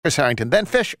Chris Herrington. Then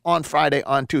Fish on Friday,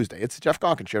 on Tuesday. It's the Jeff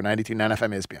Calkins Show, 92.9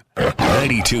 FM ESPN.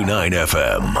 92.9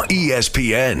 FM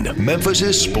ESPN,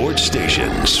 Memphis' sports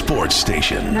station. Sports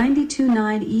station.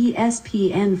 92.9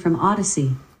 ESPN from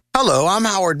Odyssey. Hello, I'm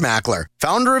Howard Mackler,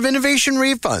 founder of Innovation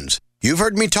Refunds. You've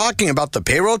heard me talking about the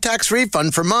payroll tax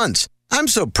refund for months. I'm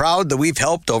so proud that we've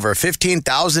helped over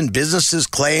 15,000 businesses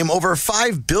claim over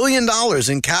 $5 billion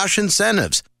in cash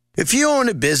incentives. If you own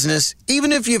a business,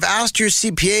 even if you've asked your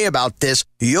CPA about this,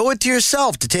 you owe it to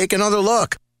yourself to take another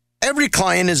look. Every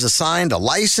client is assigned a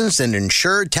licensed and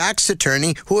insured tax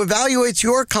attorney who evaluates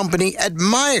your company at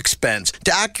my expense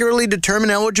to accurately determine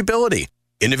eligibility.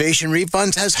 Innovation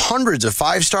Refunds has hundreds of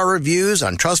 5-star reviews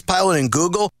on Trustpilot and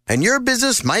Google, and your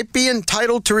business might be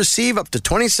entitled to receive up to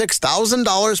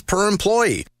 $26,000 per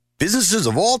employee. Businesses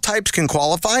of all types can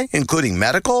qualify, including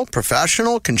medical,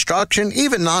 professional, construction,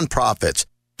 even nonprofits.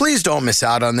 Please don't miss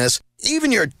out on this.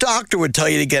 Even your doctor would tell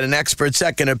you to get an expert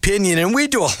second opinion, and we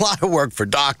do a lot of work for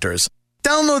doctors.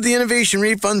 Download the Innovation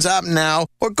Refunds app now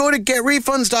or go to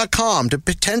getrefunds.com to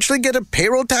potentially get a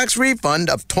payroll tax refund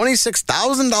of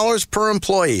 $26,000 per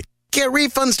employee.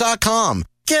 Getrefunds.com.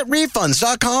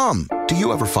 Getrefunds.com. Do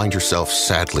you ever find yourself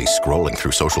sadly scrolling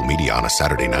through social media on a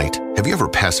Saturday night? Have you ever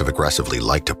passive-aggressively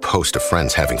liked a post of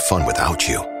friends having fun without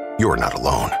you? You are not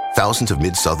alone. Thousands of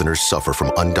Mid-Southerners suffer from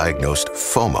undiagnosed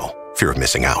FOMO, fear of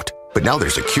missing out. But now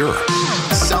there's a cure.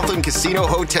 Southland Casino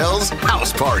Hotel's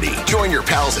House Party. Join your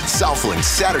pals at Southland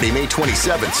Saturday, May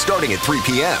 27th, starting at 3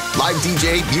 p.m. Live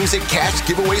DJ, music, cash,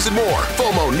 giveaways, and more.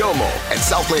 FOMO, no mo at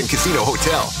Southland Casino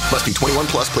Hotel. Must be 21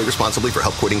 plus. Play responsibly. For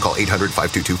help quitting, call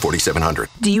 800-522-4700.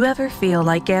 Do you ever feel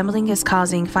like gambling is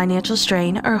causing financial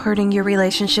strain or hurting your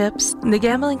relationships? The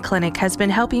Gambling Clinic has been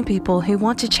helping people who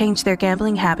want to change their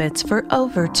gambling habits for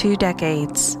over 2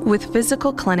 decades. With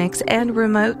physical clinics and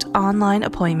remote online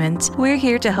appointments, we're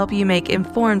here to help you make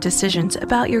informed decisions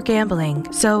about your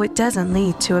gambling so it doesn't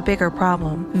lead to a bigger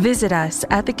problem. Visit us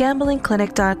at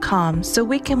thegamblingclinic.com so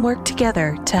we can work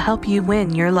together to help you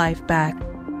win your life back.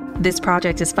 This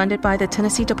project is funded by the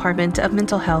Tennessee Department of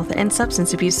Mental Health and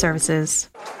Substance Abuse Services.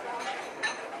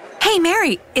 Hey,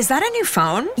 Mary, is that a new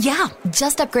phone? Yeah,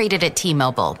 just upgraded at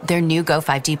T-Mobile. Their new Go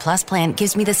 5G Plus plan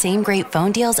gives me the same great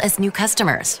phone deals as new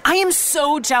customers. I am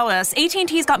so jealous.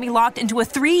 AT&T's got me locked into a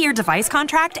 3-year device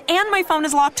contract, and my phone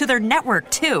is locked to their network,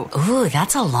 too. Ooh,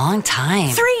 that's a long time.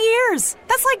 3 years!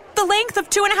 That's like the length of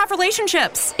 2.5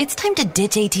 relationships. It's time to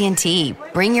ditch AT&T.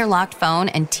 Bring your locked phone,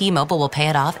 and T-Mobile will pay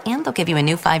it off, and they'll give you a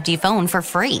new 5G phone for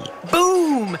free.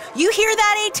 Boom! You hear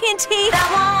that, AT&T? That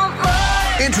won't work!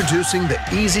 Introducing the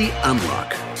Easy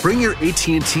Unlock. Bring your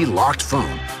AT&T locked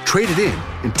phone, trade it in,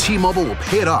 and T-Mobile will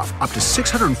pay it off up to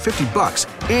 $650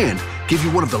 and give you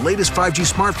one of the latest 5G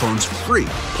smartphones free.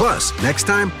 Plus, next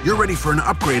time, you're ready for an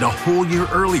upgrade a whole year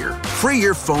earlier. Free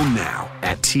your phone now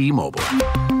at T-Mobile.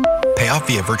 Pay off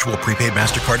via virtual prepaid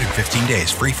MasterCard in 15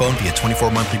 days. Free phone via 24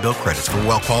 monthly bill credits for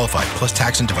well-qualified, plus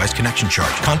tax and device connection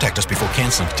charge. Contact us before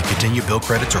canceling to continue bill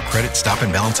credits or credit stop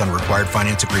and balance on required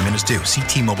finance agreement is due. See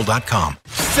T-Mobile.com.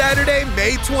 Saturday,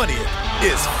 May 20th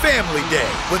is Family Day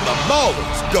when the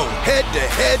Maulers go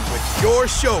head-to-head with your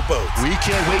showboats. We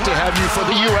can't wait to have you for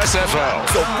the USFL.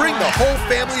 So bring the whole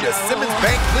family to Simmons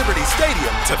Bank Liberty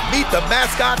Stadium to meet the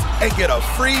mascots and get a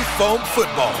free foam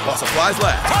football while supplies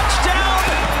last. Touchdown,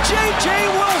 J.J.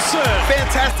 Wilson.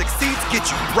 Fantastic seats get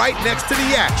you right next to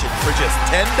the action for just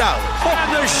 $10.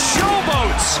 And the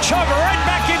showboats chug right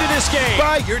back into this game.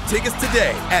 Buy your tickets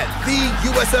today at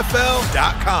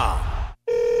theusfl.com.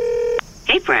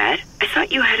 Hey, Brad, I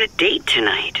thought you had a date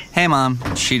tonight. Hey, Mom.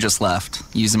 She just left.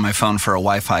 Using my phone for a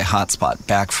Wi-Fi hotspot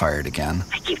backfired again.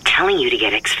 I keep telling you to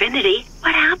get Xfinity.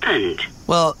 What happened?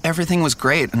 Well, everything was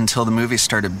great until the movie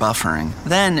started buffering.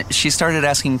 Then she started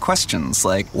asking questions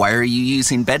like, why are you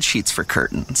using bed sheets for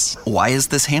curtains? Why is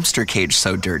this hamster cage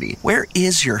so dirty? Where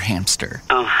is your hamster?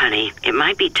 Oh, honey, it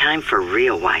might be time for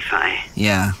real Wi-Fi.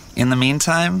 Yeah. In the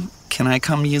meantime, can I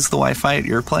come use the Wi-Fi at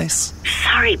your place?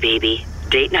 Sorry, baby.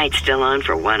 Date night's still on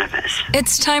for one of us.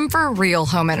 It's time for real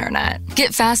home internet.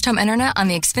 Get fast home internet on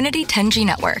the Xfinity 10G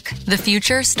network. The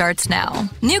future starts now.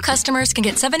 New customers can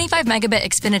get 75 megabit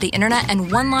Xfinity internet and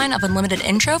 1 line of unlimited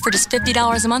intro for just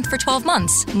 $50 a month for 12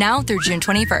 months. Now through June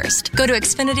 21st. Go to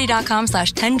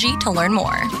Xfinity.com/10G to learn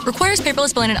more. Requires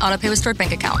paperless billing and autopay with stored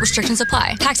bank account. Restrictions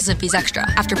apply. Taxes and fees extra.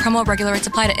 After promo, regular rates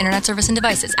apply to internet service and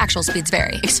devices. Actual speeds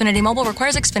vary. Xfinity Mobile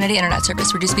requires Xfinity internet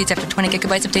service. Reduced speeds after 20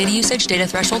 gigabytes of data usage. Data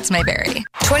thresholds may vary.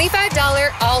 Weekly.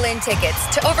 $25 all-in tickets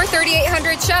to over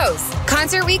 3,800 shows.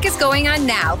 Concert Week is going on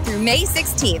now through May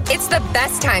 16th. It's the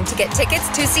best time to get tickets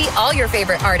to see all your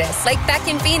favorite artists like Beck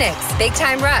in Phoenix, Big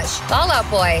Time Rush, Fall Out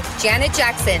Boy, Janet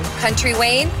Jackson, Country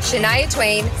Wayne, Shania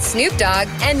Twain, Snoop Dogg,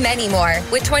 and many more.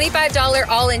 With $25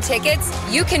 all-in tickets,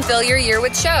 you can fill your year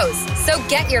with shows. So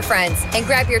get your friends and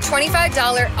grab your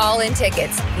 $25 all-in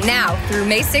tickets now through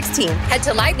May 16th. Head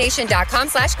to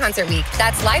livenation.com/Concert Week.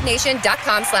 That's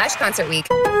livenation.com/Concert Week.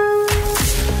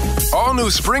 All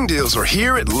new spring deals are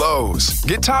here at Lowe's.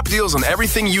 Get top deals on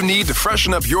everything you need to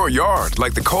freshen up your yard,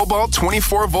 like the Cobalt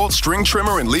 24-volt string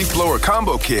trimmer and leaf blower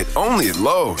combo kit, only at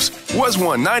Lowe's. Was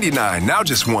 $199, now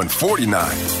just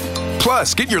 $149.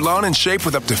 Plus, get your lawn in shape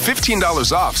with up to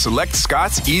 $15 off select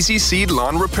Scott's Easy Seed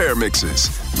Lawn Repair Mixes.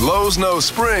 Lowe's knows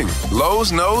spring.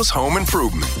 Lowe's knows home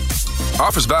improvement.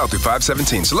 Offers valid through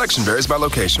 5/17. Selection varies by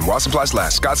location. While supplies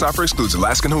last. Scott's offer excludes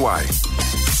Alaska and Hawaii.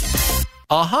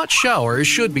 A hot shower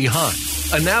should be hot.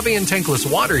 A Navien tankless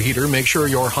water heater makes sure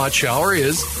your hot shower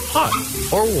is hot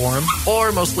or warm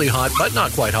or mostly hot, but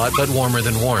not quite hot, but warmer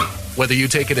than warm. Whether you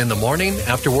take it in the morning,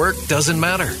 after work, doesn't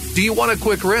matter. Do you want a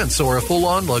quick rinse or a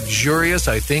full-on, luxurious,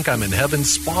 I think I'm in heaven,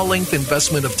 spa-length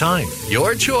investment of time?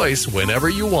 Your choice whenever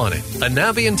you want it. A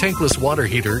Navien tankless water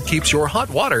heater keeps your hot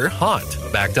water hot.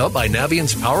 Backed up by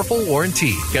Navien's powerful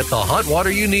warranty. Get the hot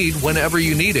water you need whenever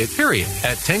you need it, period,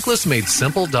 at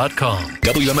tanklessmadesimple.com.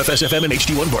 WMFS-FM and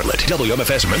HD1 Bartlett.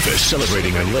 WMFS Memphis,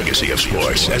 celebrating a legacy of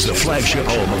sports as the flagship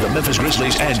home of the Memphis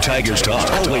Grizzlies and Tigers Talk.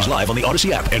 Always live on the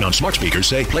Odyssey app and on smart speakers.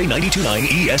 Say play 92.9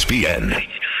 ESPN.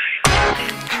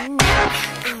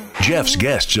 Jeff's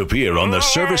guests appear on the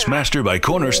Service Master by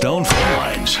Cornerstone phone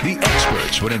lines. The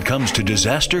experts when it comes to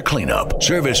disaster cleanup.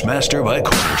 Service Master by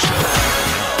Cornerstone.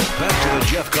 Back to the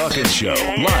Jeff Calkins Show,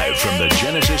 live from the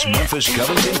Genesis Memphis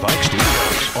Covington Pike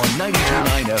Studios on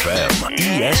 92.9 FM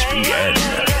ESPN.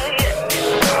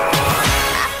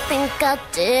 I think I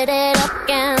did it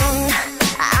again.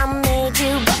 I made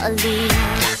you believe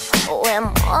we're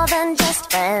more than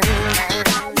just friends.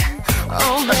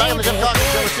 Oh, back on the Jeff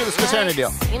Calkins Show. Let's do this Chris Herrington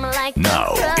deal.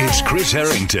 Now, it's Chris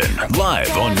Harrington,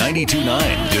 live on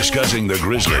 92.9, discussing the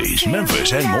Grizzlies,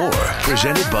 Memphis, and more.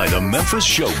 Presented by the Memphis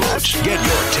Showboats. Get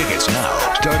your tickets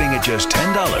now, starting at just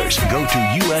 $10. Go to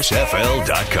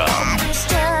USFL.com.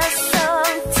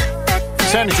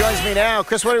 Sandy joins me now.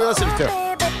 Chris, what are we listening to?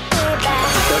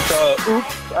 That's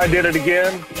Oops, I Did It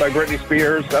Again by Britney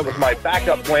Spears. That was my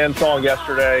backup plan song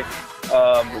yesterday.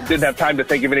 Didn't have time to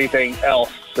think of anything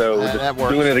else, so just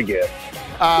doing it again.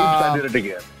 Oops, I did it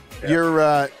again.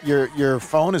 Yeah. Your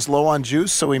phone is low on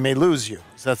juice, so we may lose you.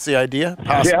 Is that the idea?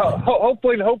 Possibly. Yeah,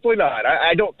 hopefully not.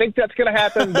 I don't think that's going to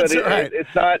happen, but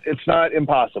it's not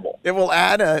impossible. It will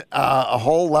add a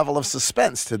whole level of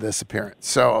suspense to this appearance,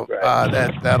 so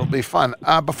that'll be fun.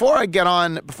 Before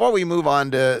we move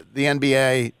on to the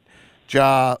NBA,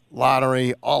 Ja,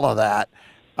 lottery, all of that,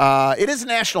 it is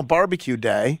National Barbecue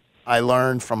Day. I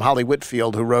learned from Holly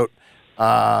Whitfield, who wrote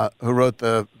the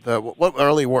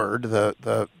early word,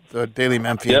 the Daily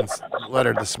Memphian's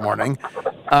letter this morning.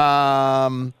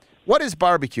 What is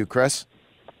barbecue, Chris?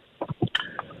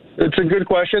 It's a good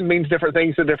question. It means different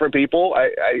things to different people.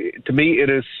 To me, it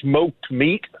is smoked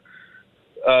meat.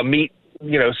 Meat,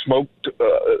 smoked,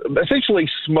 essentially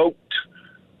smoked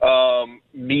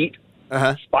meat.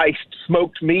 Spiced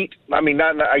smoked meat. I mean,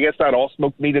 I guess not all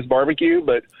smoked meat is barbecue,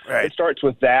 but it starts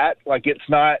with that. Like, it's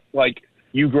not like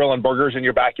you grilling burgers in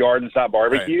your backyard. It's not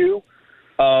barbecue.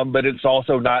 But it's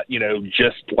also not,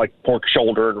 just like pork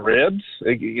shoulder and ribs.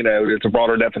 It's a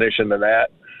broader definition than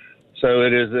that. So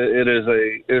it is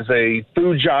a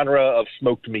food genre of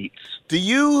smoked meats. Do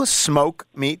you smoke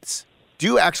meats? Do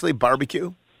you actually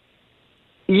barbecue?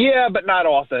 Yeah, but not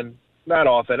often. Not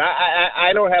often.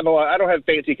 I don't have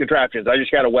fancy contraptions. I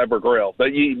just got a Weber grill.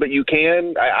 But you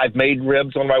can. I've made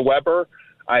ribs on my Weber.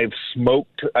 I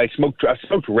smoked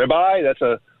ribeye. That's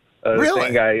a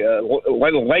really?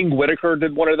 thing. Lang Whitaker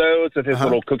did one of those at his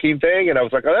little cooking thing, and I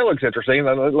was like, oh, that looks interesting.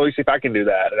 Let me see if I can do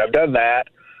that. And I've done that.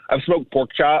 I've smoked pork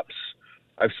chops.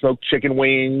 I've smoked chicken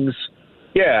wings.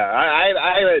 Yeah,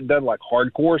 I haven't done like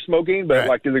hardcore smoking, but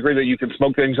like to the degree that you can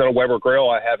smoke things on a Weber grill,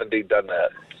 I have indeed done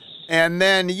that. And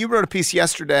then you wrote a piece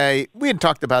yesterday. We had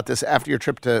talked about this after your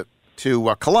trip to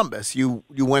Columbus. You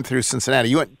went through Cincinnati.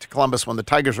 You went to Columbus when the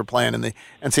Tigers were playing in the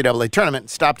NCAA tournament.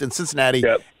 Stopped in Cincinnati,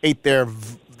 ate their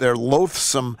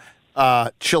loathsome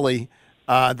chili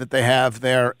that they have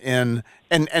there and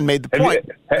made the point.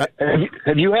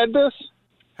 Have you had this?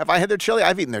 Have I had their chili?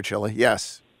 I've eaten their chili.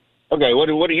 Yes. Okay. What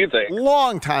do you think?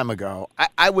 Long time ago,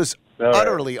 I was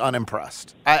utterly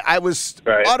unimpressed. I was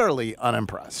utterly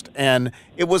unimpressed. And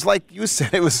it was like you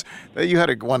said, you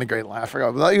had one great line. I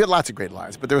forgot. Well, you had lots of great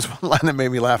lines, but there was one line that made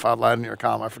me laugh out loud in your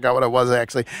column. I forgot what it was,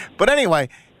 actually. But anyway,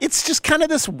 it's just kind of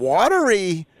this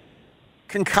watery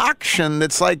concoction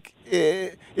that's like,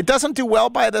 it doesn't do well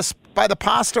by the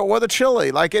pasta or the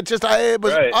chili. Like, I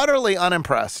was utterly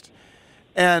unimpressed.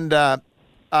 And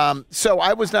so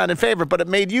I was not in favor, but it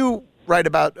made you write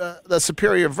about the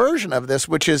superior version of this,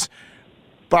 which is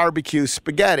barbecue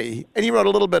spaghetti. And you wrote a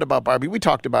little bit about barbecue. We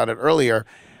talked about it earlier.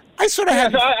 I sort of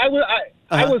had... So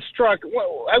I was struck.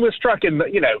 Well, I was struck in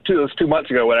it was 2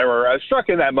 months ago, whatever. I was struck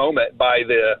in that moment by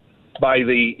the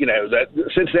that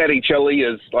Cincinnati chili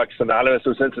is like synonymous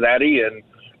with Cincinnati,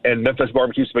 and Memphis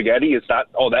barbecue spaghetti is not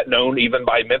all that known even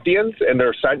by Memphians, and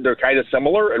they're kind of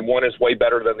similar, and one is way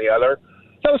better than the other.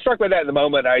 So I was struck by that in the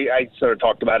moment. I sort of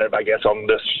talked about it, I guess, on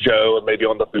this show and maybe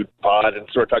on the food pod, and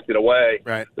sort of tucked it away.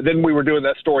 Right. But then we were doing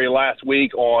that story last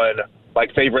week on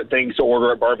like favorite things to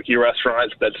order at barbecue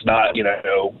restaurants that's not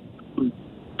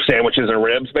sandwiches and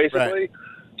ribs, basically. Right.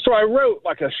 So I wrote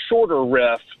like a shorter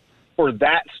riff for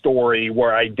that story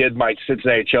where I did my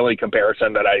Cincinnati chili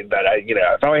comparison that I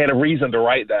finally had a reason to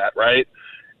write that, right?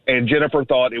 And Jennifer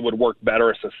thought it would work better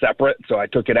as a separate, so I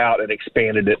took it out and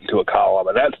expanded it into a column,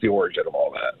 and that's the origin of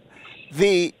all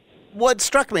that. What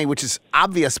struck me, which is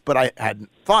obvious, but I hadn't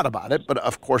thought about it, but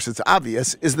of course it's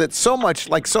obvious, is that so much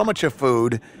of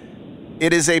food,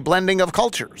 it is a blending of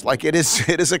cultures. Like it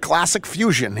is a classic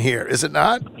fusion here, is it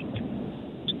not?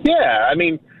 Yeah, I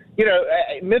mean,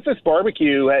 Memphis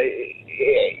barbecue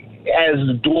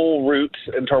has dual roots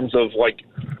in terms of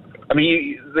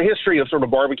the history of sort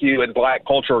of barbecue and black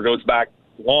culture goes back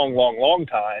long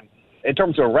time. In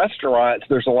terms of restaurants,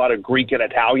 there's a lot of Greek and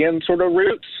Italian sort of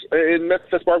roots in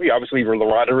Memphis barbecue. Obviously, the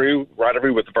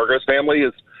rendezvous with the Burgos family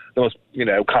is the most,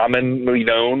 commonly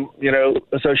known,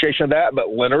 association of that. But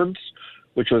Leonard's,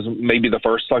 which was maybe the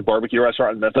first barbecue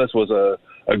restaurant in Memphis, was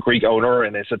a Greek owner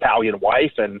and his Italian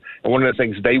wife. And one of the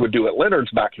things they would do at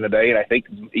Leonard's back in the day, and I think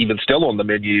even still on the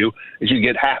menu, is you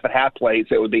get half and half plates.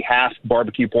 It would be half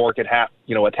barbecue pork and half,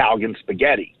 Italian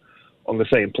spaghetti on the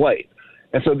same plate.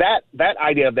 And so that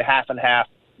idea of the half and half,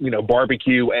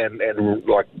 barbecue and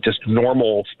like just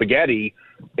normal spaghetti,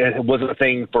 it was a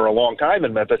thing for a long time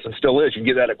in Memphis and still is. You can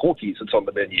get that at Corky's. It's on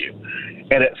the menu.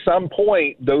 And at some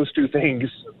point, those two things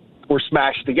were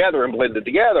smashed together and blended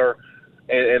together.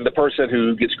 And the person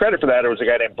who gets credit for that was a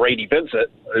guy named Brady Vincent,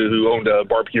 who owned a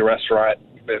barbecue restaurant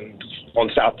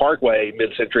on South Parkway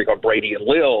mid-century called Brady and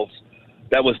Lil's.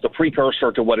 That was the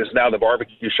precursor to what is now the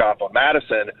barbecue shop on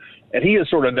Madison. And he is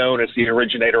sort of known as the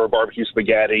originator of barbecue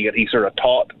spaghetti, and he sort of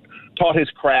taught his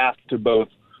craft to both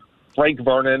Frank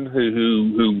Vernon,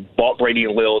 who bought Brady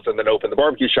and Lil's and then opened the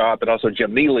barbecue shop, and also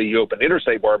Jim Neely, who opened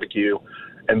Interstate Barbecue.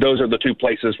 And those are the two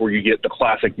places where you get the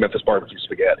classic Memphis barbecue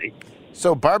spaghetti.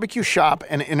 So barbecue shop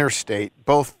and Interstate,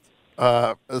 both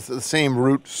the same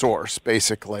root source,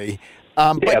 basically.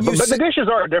 But the dishes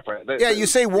are different. You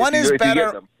say one is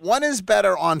better. One is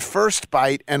better on first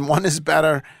bite, and one is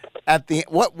better at the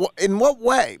in what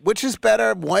way? Which is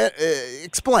better?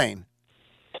 Explain.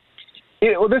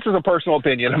 Well, this is a personal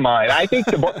opinion of mine. I think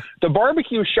the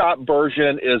barbecue shop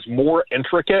version is more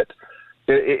intricate.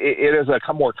 It is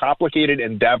a more complicated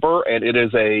endeavor, and it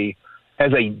has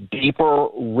a deeper,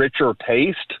 richer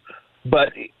taste,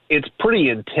 but it's pretty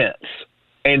intense.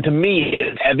 And to me,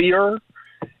 it's heavier.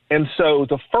 And so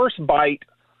the first bite,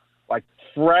 like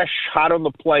fresh, hot on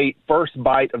the plate, first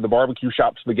bite of the barbecue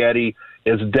shop spaghetti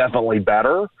is definitely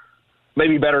better.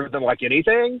 Maybe better than like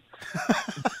anything.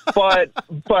 but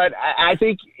I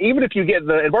think even if you get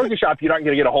in barbecue shop, you're not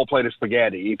going to get a whole plate of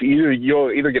spaghetti.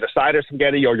 You'll either get a side of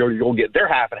spaghetti or you'll get their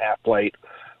half and half plate,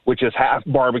 which is half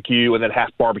barbecue and then half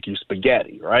barbecue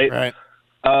spaghetti, right?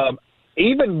 Right.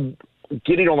 Even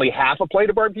getting only half a plate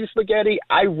of barbecue spaghetti,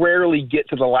 I rarely get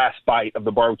to the last bite of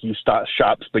the barbecue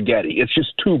shop spaghetti. It's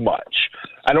just too much.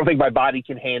 I don't think my body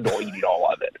can handle eating all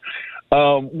of it.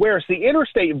 Whereas the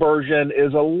Interstate version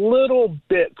is a little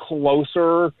bit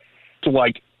closer to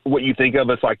like what you think of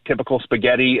as like typical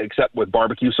spaghetti, except with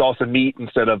barbecue sauce and meat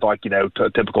instead of like,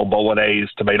 typical bolognese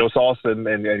tomato sauce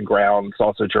and ground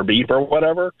sausage or beef or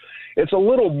whatever. It's a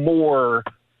little more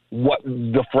what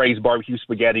the phrase barbecue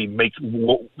spaghetti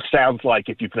sounds like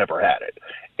if you've never had it.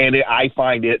 And I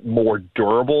find it more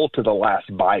durable to the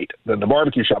last bite than the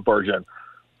barbecue shop version.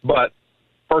 But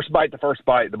first bite,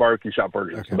 the barbecue shop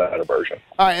version is the better version.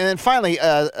 All right, and then finally,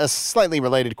 a slightly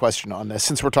related question on this,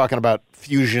 since we're talking about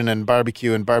fusion and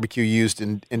barbecue used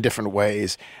in different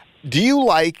ways. Do you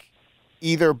like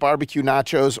either barbecue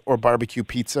nachos or barbecue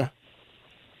pizza?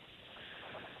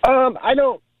 I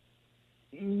don't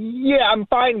Yeah, I'm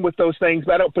fine with those things,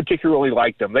 but I don't particularly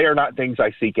like them. They are not things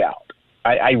I seek out.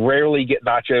 I rarely get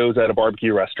nachos at a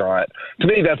barbecue restaurant. To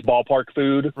me, that's ballpark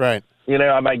food. Right. You know,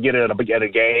 I might get it at a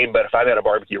game, but if I'm at a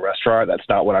barbecue restaurant, that's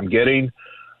not what I'm getting.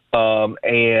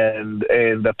 And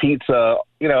the pizza,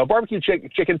 you know, barbecue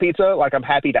chicken pizza, like I'm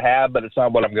happy to have, but it's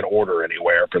not what I'm going to order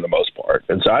anywhere for the most part.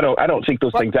 And so I don't seek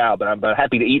those things out, but I'm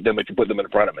happy to eat them if you put them in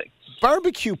front of me.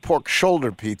 Barbecue pork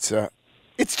shoulder pizza,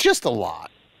 it's just a lot.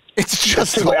 It's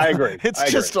just I agree.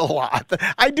 It's just a lot.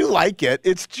 I do like it.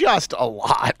 It's just a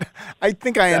lot. I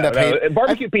think I end up hating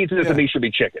barbecue pizza to me should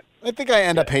be chicken. I think I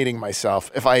end up hating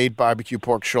myself if I eat barbecue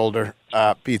pork shoulder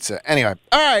pizza. Anyway,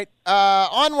 all right,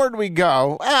 onward we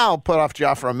go. I'll put off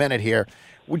Jeff for a minute here.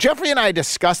 Jeffrey and I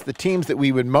discussed the teams that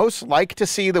we would most like to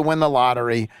see win the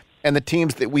lottery and the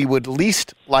teams that we would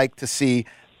least like to see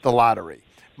the lottery.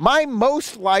 My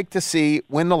most like to see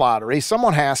win the lottery,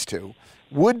 someone has to,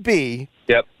 would be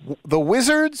the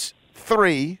Wizards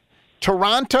 3,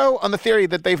 Toronto on the theory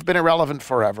that they've been irrelevant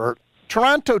forever,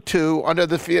 Toronto 2 under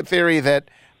the theory that,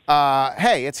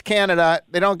 hey, it's Canada,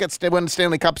 they don't get win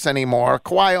Stanley Cups anymore,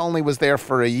 Kawhi only was there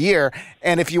for a year,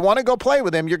 and if you want to go play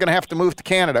with him, you're going to have to move to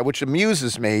Canada, which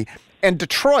amuses me, and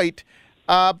Detroit,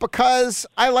 because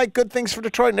I like good things for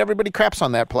Detroit and everybody craps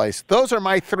on that place. Those are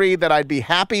my 3 that I'd be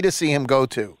happy to see him go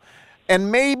to.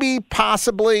 And maybe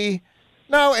possibly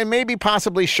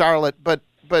Charlotte, but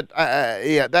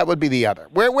yeah, that would be the other.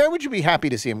 Where would you be happy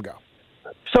to see him go?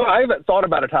 So I haven't thought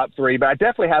about a top 3, but I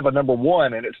definitely have a number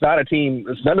 1, and it's not a team.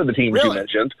 It's none of the teams you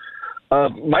mentioned.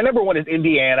 My number 1 is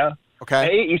Indiana. Okay.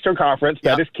 A, Eastern Conference.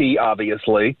 That is key,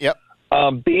 obviously. Yep.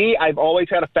 B, I've always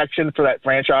had affection for that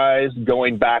franchise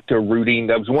going back to rooting.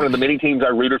 That was one of the many teams I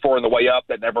rooted for on the way up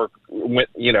that never went,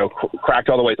 cracked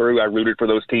all the way through. I rooted for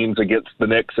those teams against the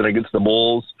Knicks and against the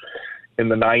Bulls in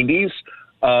the 90s.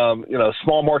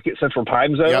 Small market Central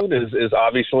Time Zone is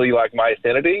obviously like my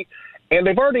affinity. And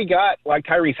they've already got like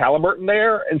Tyrese Halliburton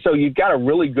there. And so you've got a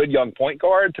really good young point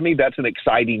guard. To me, that's an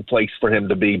exciting place for him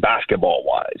to be basketball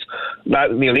wise.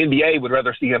 Not, the NBA would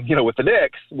rather see him, with the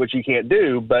Knicks, which you can't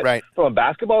do. But from a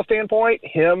basketball standpoint,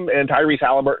 him and Tyrese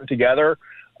Halliburton together,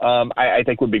 I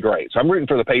think would be great. So I'm rooting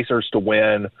for the Pacers to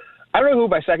win. I don't know who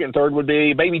my second and third would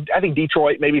be. I think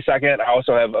Detroit, maybe second. I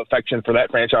also have affection for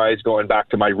that franchise going back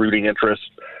to my rooting interest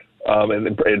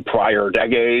in prior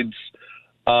decades.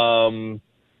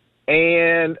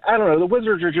 And I don't know, the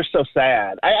Wizards are just so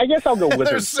sad. I guess I'll go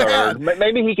Wizards third.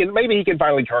 Maybe he can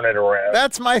finally turn it around.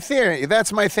 That's my theory.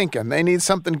 That's my thinking. They need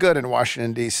something good in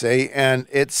Washington, D.C., and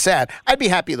it's sad. I'd be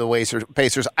happy with the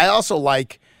Pacers. I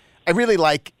really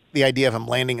like the idea of him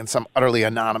landing in some utterly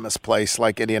anonymous place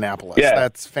like Indianapolis. Yeah.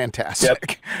 That's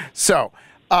fantastic. Yep. So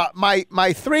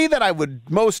my 3 that I would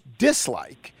most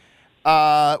dislike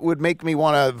would make me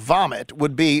want to vomit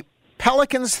would be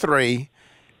Pelicans 3.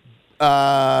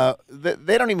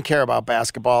 They don't even care about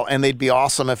basketball, and they'd be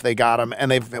awesome if they got them, and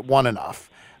they've won enough.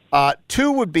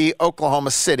 2 would be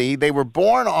Oklahoma City. They were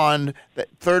born on the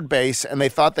third base, and they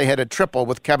thought they had a triple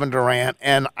with Kevin Durant,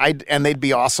 and they'd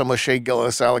be awesome with Shai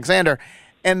Gilgeous-Alexander.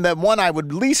 And the one I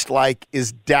would least like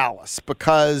is Dallas,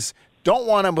 because don't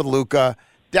want him with Luka.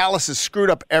 Dallas has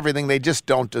screwed up everything. They just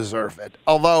don't deserve it.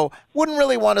 Although, wouldn't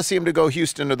really want to see him to go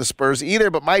Houston or the Spurs either,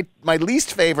 but my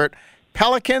least favorite,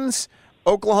 Pelicans,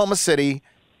 Oklahoma City,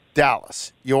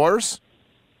 Dallas. Yours?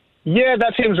 Yeah,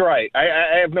 that seems right.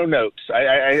 I have no notes.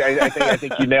 I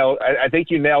think you nailed. I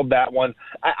think you nailed that one.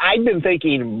 I've been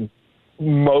thinking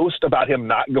most about him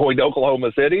not going to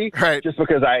Oklahoma City, right? Just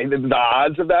because the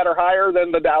odds of that are higher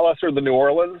than the Dallas or the New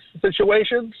Orleans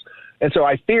situations, and so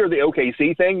I fear the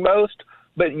OKC thing most.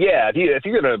 But yeah, if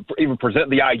you're going to even present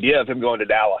the idea of him going to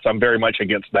Dallas, I'm very much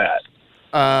against that.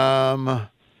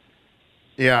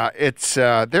 Yeah, it's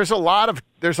there's a lot of,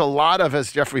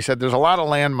 as Jeffrey said, there's a lot of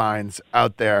landmines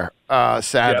out there,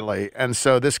 sadly, and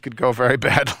so this could go very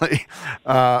badly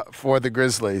for the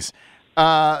Grizzlies.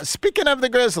 Speaking of the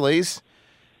Grizzlies,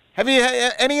 have you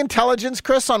any intelligence,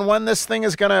 Chris, on when this thing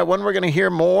is when we're gonna hear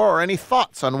more, or any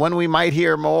thoughts on when we might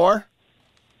hear more?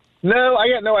 No, I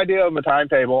got no idea on the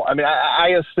timetable. I mean,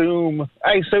 I assume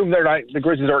the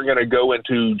Grizzlies aren't going to go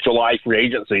into July free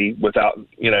agency without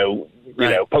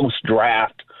post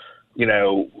draft,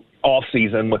 off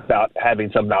season without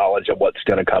having some knowledge of what's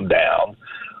going to come down.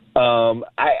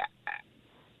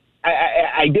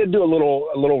 I did do a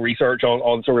little research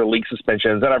on sort of league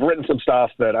suspensions, and I've written some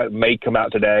stuff that may come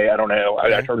out today. I don't know.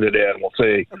 Okay. I turned it in. We'll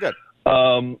see. Okay.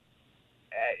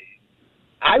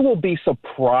 I will be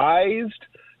surprised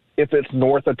if it's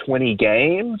north of 20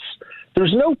 games.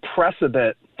 There's no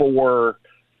precedent for,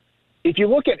 if you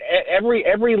look at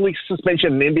every league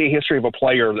suspension in NBA history of a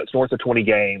player that's north of 20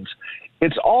 games,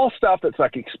 it's all stuff that's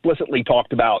like explicitly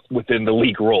talked about within the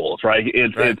league rules, right?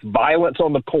 It's violence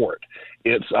on the court.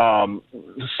 It's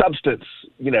substance,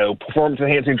 performance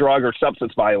enhancing drug or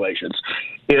substance violations.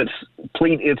 It's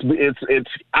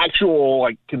actual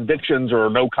like convictions or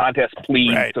no contest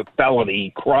pleas to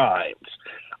felony crimes.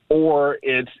 Or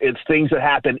it's things that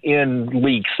happen in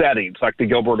league settings, like the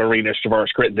Gilbert Arenas,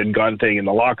 Tavares Crittenden gun thing in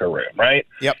the locker room, right?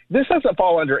 Yep. This doesn't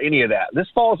fall under any of that. This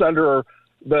falls under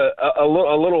a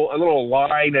little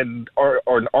line or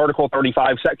an Article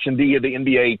 35, Section D of the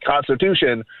NBA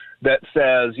Constitution that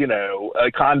says,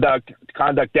 conduct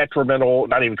detrimental,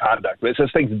 not even conduct, but it says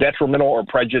things detrimental or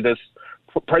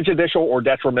prejudicial or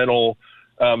detrimental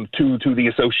to the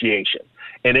association.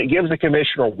 And it gives the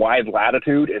commissioner wide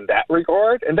latitude in that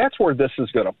regard, and that's where this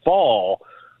is going to fall.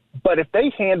 But if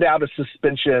they hand out a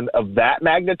suspension of that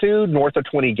magnitude, north of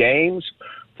 20 games,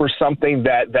 for something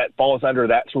that falls under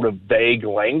that sort of vague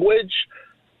language,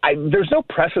 there's no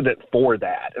precedent for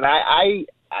that. And I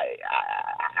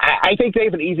think they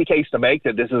have an easy case to make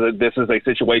that this is a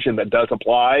situation that does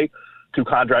apply to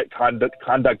conduct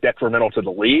detrimental to the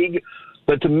league.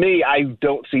 But to me, I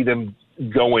don't see them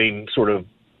going sort of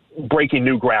breaking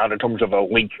new ground in terms of a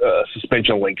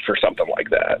suspension link for something like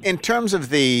that. In terms of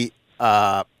you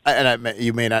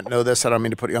may not know this, I don't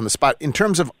mean to put you on the spot. In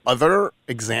terms of other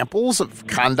examples of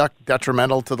conduct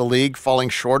detrimental to the league falling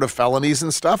short of felonies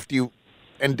and stuff, to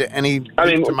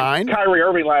mind? Kyrie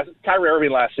Irving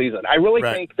last season. I really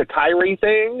think the Kyrie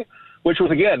thing, which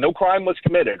was, again, no crime was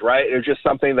committed, right? It was just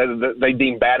something that they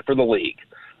deemed bad for the league.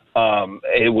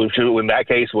 It was, in that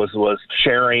case, was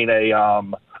sharing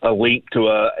a link to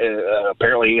a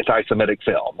apparently anti-Semitic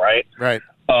film, right? Right.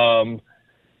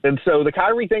 And so the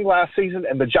Kyrie thing last season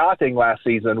and the Ja thing last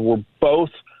season were both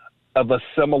of a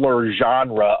similar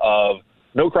genre of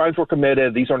no crimes were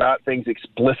committed. These are not things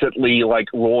explicitly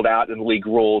like ruled out in league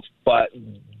rules, but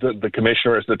the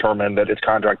commissioner has determined that it's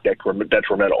conduct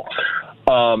detrimental.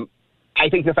 I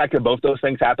think the fact that both those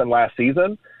things happened last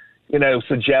season,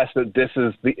 suggests that this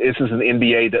is an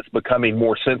NBA that's becoming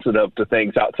more sensitive to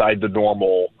things outside the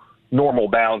normal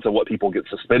bounds of what people get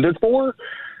suspended for.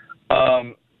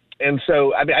 And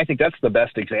so, I think that's the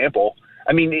best example.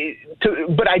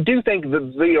 But I do think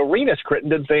the Arenas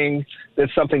Crittenden thing is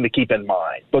something to keep in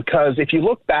mind, because if you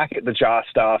look back at the Ja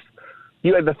stuff,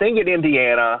 you had the thing in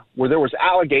Indiana where there was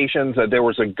allegations that there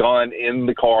was a gun in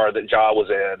the car that Ja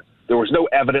was in. There was no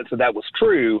evidence that was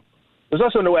true. There's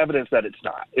also no evidence that it's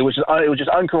not. It was just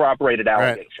uncorroborated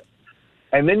allegation.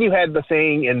 Right. And then you had the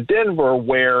thing in Denver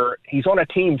where he's on a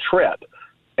team trip,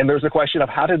 and there's a question of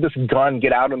how did this gun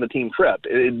get out on the team trip?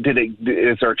 Is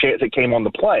there a chance it came on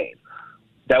the plane?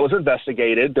 That was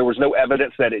investigated. There was no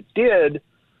evidence that it did.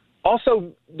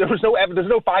 Also, there's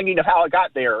no finding of how it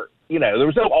got there. There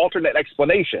was no alternate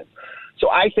explanation. So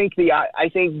I think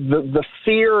the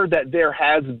fear that there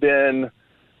has been,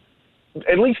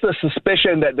 at least the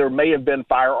suspicion that there may have been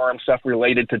firearm stuff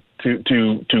related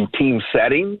to team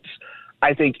settings,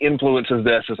 I think influences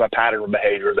this as a pattern of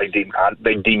behavior they deem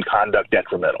conduct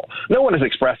detrimental. No one has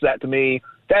expressed that to me.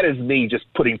 That is me just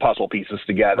putting puzzle pieces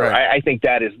together. Right. I think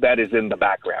that is in the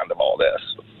background of all this.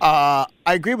 I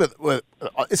agree with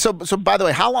so. By the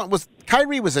way, how long was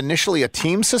Kyrie? Was initially a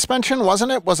team suspension,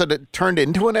 wasn't it? Was it turned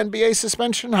into an NBA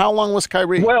suspension? How long was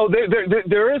Kyrie? Well,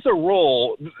 there is a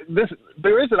rule. The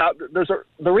reason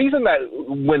that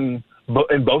when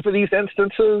in both of these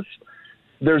instances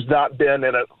there's not been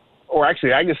or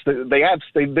actually, I guess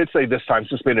they did say this time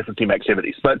suspended from team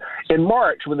activities. But in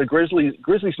March, when the Grizzlies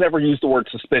never used the word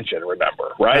suspension,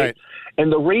 remember, right?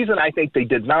 And the reason I think they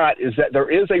did not is that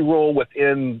there is a rule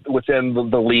within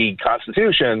the league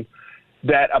constitution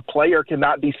that a player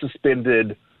cannot be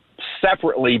suspended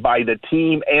separately by the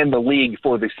team and the league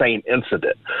for the same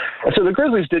incident. And so the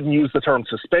Grizzlies didn't use the term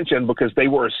suspension because they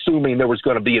were assuming there was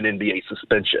going to be an NBA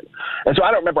suspension. And so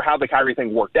I don't remember how the Kyrie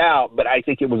thing worked out, but I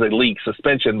think it was a league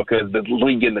suspension because the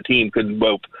league and the team couldn't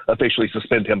both officially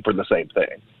suspend him for the same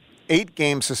thing.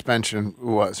 8-game suspension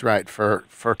was right for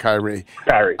Kyrie.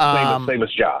 Same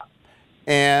as Ja.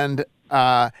 And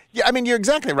you're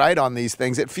exactly right on these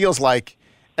things. It feels like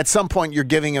at some point you're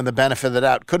giving him the benefit of the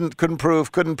doubt. Couldn't prove.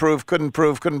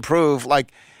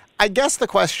 Like, I guess the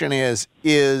question is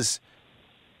the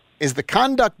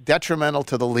conduct detrimental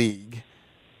to the league,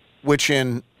 which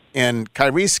in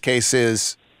Kyrie's case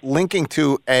is linking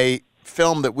to a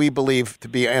film that we believe to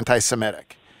be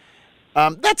anti-Semitic.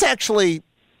 That's actually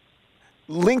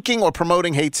linking or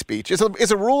promoting hate speech. Is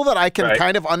a rule that I can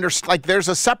kind of understand. Like, there's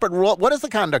a separate rule. What is the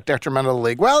conduct detrimental to the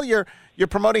league? Well, you're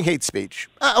promoting hate speech.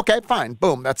 Okay, fine.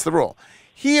 Boom, that's the rule.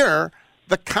 Here,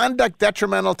 the conduct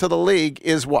detrimental to the league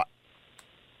is what?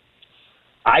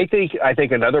 I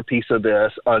think another piece of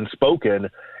this unspoken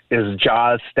is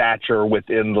Ja's stature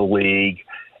within the league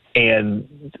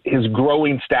and his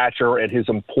growing stature and his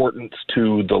importance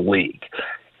to the league.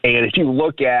 And if you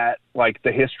look at like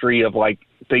the history of like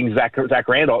things Zach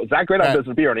Randolph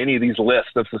doesn't appear on any of these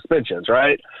lists of suspensions,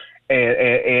 right?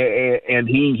 And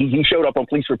he showed up on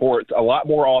police reports a lot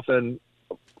more often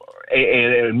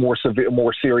and in more severe,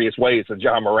 more serious ways than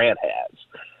Ja Morant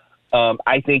has.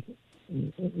 I think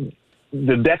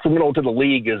the detrimental to the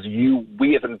league is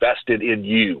we have invested in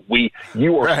you.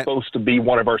 You are supposed to be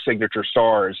one of our signature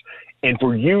stars. And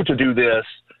for you to do this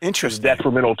is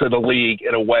detrimental to the league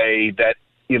in a way that,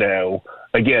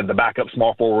 again, the backup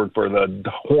small forward for the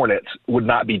Hornets would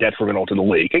not be detrimental to the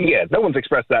league. Again, no one's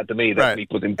expressed that to me. That's me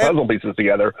putting puzzle pieces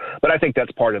together. But I think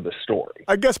that's part of the story.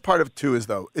 I guess part of it, too, is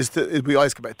we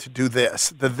always come back to do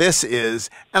this. This is,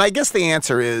 and I guess the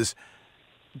answer is,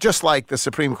 just like the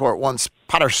Supreme Court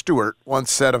Potter Stewart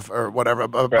once said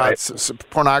about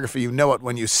pornography, you know it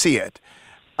when you see it,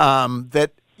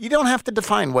 that you don't have to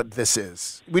define what this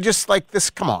is. We just like this,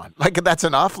 come on. Like, that's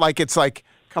enough. Like, it's like,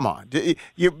 come on.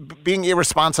 You're being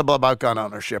irresponsible about gun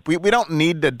ownership. We don't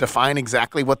need to define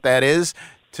exactly what that is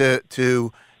to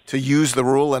use the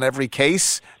rule in every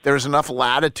case. There's enough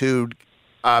latitude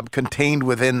contained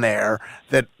within there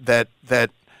that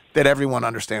everyone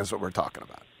understands what we're talking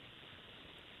about.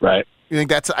 Right. You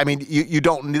think that's? I mean, you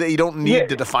don't need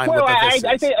to define what this is.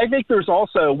 I think there's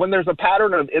also, when there's a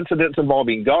pattern of incidents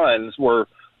involving guns where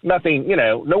nothing,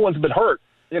 no one's been hurt,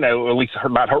 at least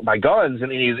not hurt by guns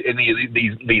in any of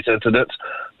these incidents.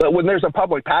 But when there's a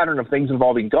public pattern of things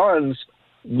involving guns,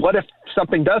 what if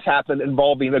something does happen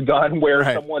involving a gun where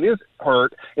someone is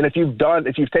hurt? And if you've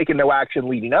taken no action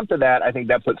leading up to that, I think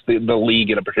that puts the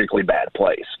league in a particularly bad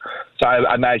place. So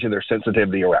I imagine there's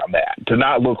sensitivity around that to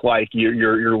not look like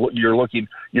you're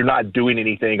not doing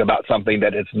anything about something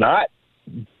that it's not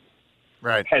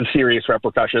had serious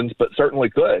repercussions, but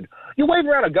certainly could. You wave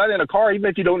around a gun in a car,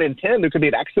 even if you don't intend, there could be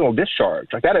an accidental discharge.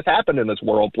 Like that has happened in this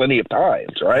world plenty of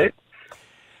times, right?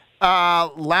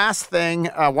 Last thing,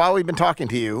 while we've been talking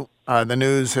to you, the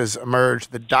news has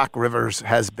emerged that Doc Rivers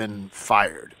has been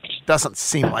fired. Doesn't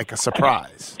seem like a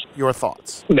surprise. Your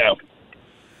thoughts? No.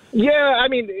 Yeah, I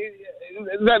mean,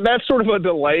 that's sort of a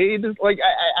delayed. Like,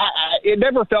 it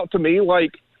never felt to me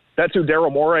like that's who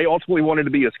Daryl Morey ultimately wanted to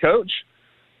be his coach.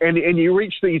 And you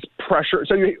reach these pressure.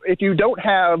 So if you don't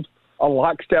have a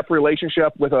lockstep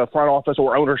relationship with a front office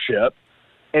or ownership,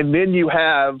 and then you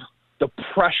have the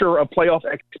pressure of playoff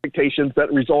expectations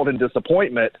that result in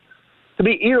disappointment, to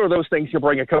me, either of those things can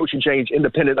bring a coaching change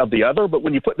independent of the other. But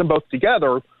when you put them both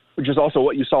together, which is also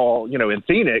what you saw, in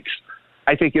Phoenix,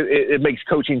 I think it makes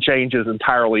coaching changes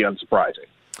entirely unsurprising.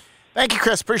 Thank you,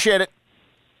 Chris. Appreciate it.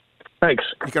 Thanks.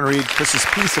 You can read Chris's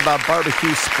piece about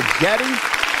barbecue spaghetti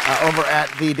over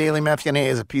at the Daily Memphian.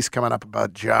 There's a piece coming up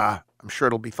about Ja. I'm sure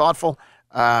it'll be thoughtful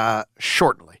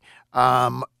shortly.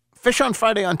 Fish on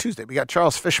Friday on Tuesday. We got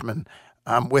Charles Fishman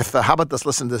with, how about this?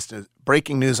 Listen to this news.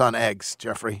 Breaking news on eggs,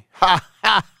 Jeffrey. Ha,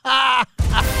 ha, ha,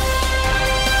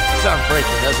 ha. It's not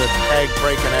breaking. There's an egg,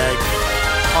 breaking egg.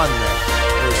 Fun there.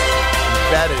 It was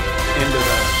embedded into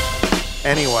the...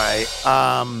 Anyway,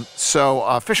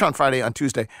 so Fish on Friday on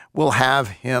Tuesday. We'll have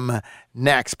him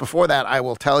next. Before that, I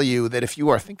will tell you that if you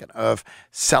are thinking of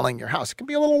selling your house, it can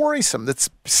be a little worrisome. It's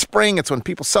spring. It's when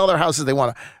people sell their houses. They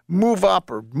want to move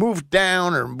up or move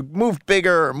down or move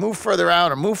bigger or move further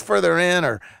out or move further in,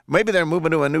 or maybe they're moving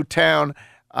to a new town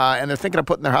and they're thinking of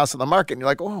putting their house on the market. And you're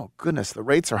like, oh, goodness, the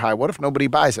rates are high. What if nobody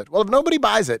buys it? Well, if nobody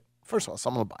buys it, first of all,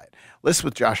 someone will buy it. List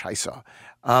with Josh Hysaw.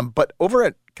 But over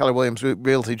at Keller Williams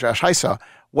Realty, Josh Hysaw,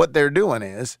 what they're doing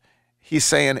is he's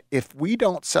saying, if we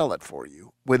don't sell it for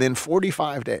you within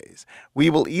 45 days, we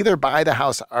will either buy the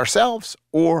house ourselves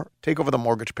or take over the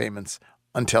mortgage payments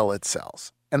until it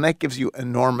sells. And that gives you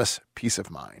enormous peace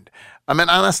of mind. I mean,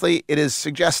 honestly, it is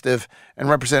suggestive and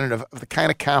representative of the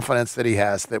kind of confidence that he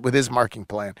has that with his marketing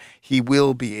plan, he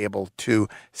will be able to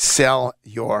sell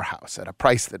your house at a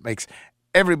price that makes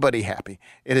everybody happy.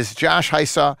 It is Josh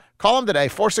Hysaw. Call him today,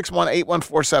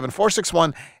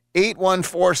 461-8147,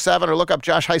 461-8147, or look up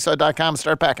joshhysaw.com and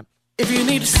start packing. If you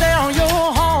need to sell your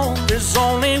home, there's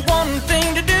only one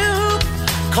thing to do.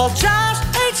 Call Josh,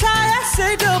 Hisaw.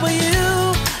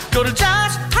 Go to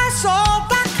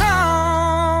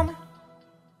joshhysaw.com.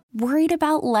 Worried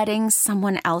about letting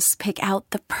someone else pick out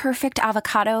the perfect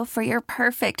avocado for your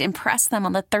perfect impress them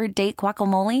on the third date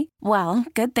guacamole? Well,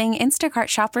 good thing Instacart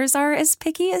shoppers are as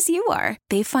picky as you are.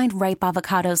 They find ripe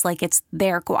avocados like it's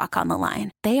their guac on the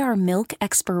line. They are milk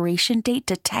expiration date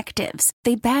detectives.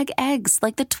 They bag eggs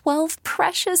like the 12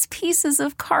 precious pieces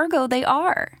of cargo they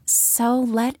are. So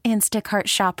let Instacart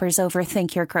shoppers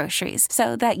overthink your groceries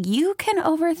so that you can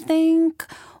overthink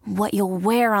what you'll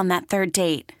wear on that third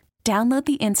date. Download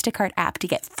the Instacart app to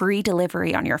get free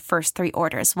delivery on your first 3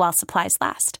 orders while supplies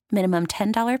last. Minimum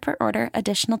 $10 per order.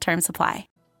 Additional terms apply.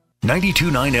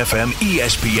 92.9 FM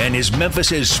ESPN is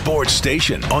Memphis' sports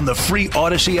station on the free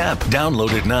Odyssey app.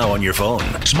 Download it now on your phone.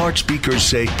 Smart speakers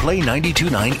say play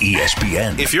 92.9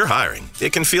 ESPN. If you're hiring,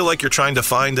 it can feel like you're trying to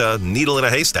find a needle in a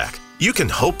haystack. You can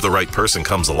hope the right person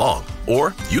comes along,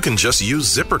 or you can just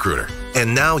use ZipRecruiter.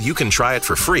 And now you can try it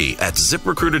for free at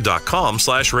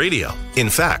ZipRecruiter.com/radio.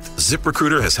 In fact,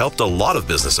 ZipRecruiter has helped a lot of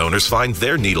business owners find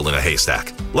their needle in a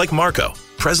haystack, like Marco,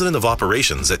 president of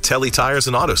operations at Telly Tires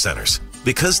and Auto Centers.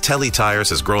 Because Telly Tires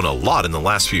has grown a lot in the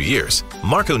last few years,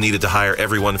 Marco needed to hire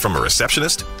everyone from a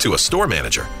receptionist to a store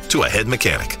manager to a head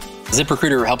mechanic.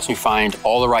 ZipRecruiter helps me find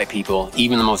all the right people,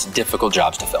 even the most difficult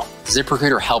jobs to fill.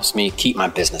 ZipRecruiter helps me keep my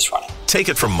business running. Take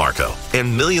it from Marco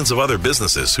and millions of other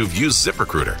businesses who've used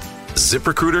ZipRecruiter.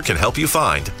 ZipRecruiter can help you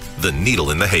find the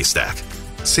needle in the haystack.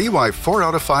 See why 4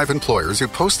 out of 5 employers who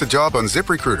post a job on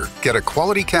ZipRecruiter get a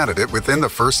quality candidate within the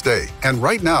first day. And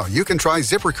right now, you can try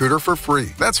ZipRecruiter for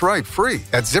free. That's right, free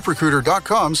at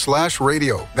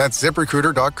ZipRecruiter.com/radio. That's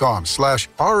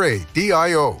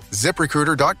ZipRecruiter.com/RADIO.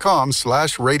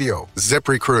 ZipRecruiter.com/radio.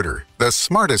 ZipRecruiter, the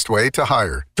smartest way to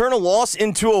hire. Turn a loss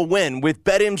into a win with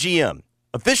BetMGM,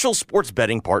 official sports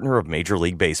betting partner of Major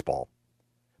League Baseball.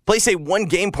 Place a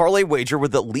 1-game parlay wager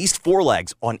with at least 4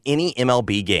 legs on any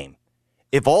MLB game.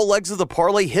 If all legs of the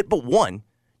parlay hit but one,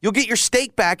 you'll get your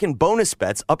stake back in bonus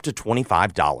bets up to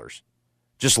 $25.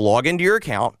 Just log into your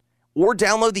account or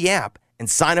download the app and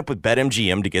sign up with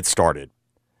BetMGM to get started.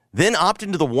 Then opt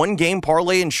into the 1-game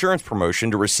parlay insurance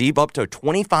promotion to receive up to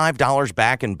 $25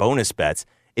 back in bonus bets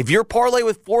if your parlay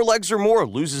with 4 legs or more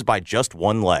loses by just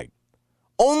 1 leg.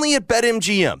 Only at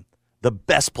BetMGM, the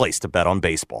best place to bet on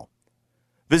baseball.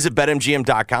 Visit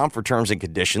BetMGM.com for terms and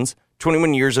conditions.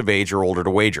 21 years of age or older to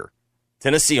wager.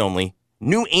 Tennessee only.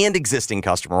 New and existing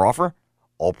customer offer.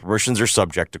 All promotions are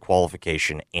subject to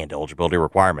qualification and eligibility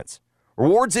requirements.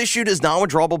 Rewards issued as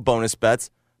non-withdrawable bonus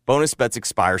bets. Bonus bets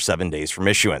expire 7 days from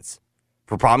issuance.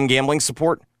 For problem gambling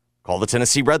support, call the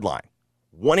Tennessee Red Line.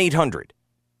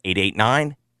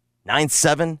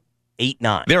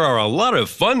 1-800-889-9789. There are a lot of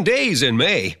fun days in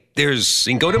May. There's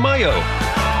Cinco de Mayo.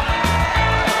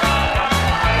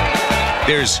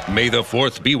 There's May the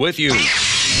 4th be with you.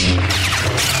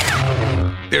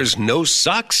 There's No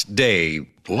Socks Day.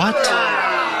 What?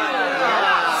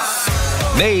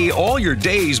 May all your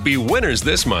days be winners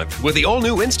this month with the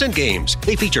all-new Instant Games.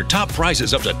 They feature top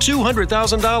prizes up to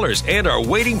 $200,000 and are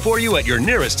waiting for you at your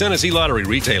nearest Tennessee Lottery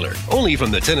retailer. Only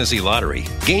from the Tennessee Lottery.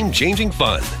 Game-changing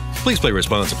fun. Please play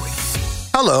responsibly.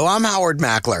 Hello, I'm Howard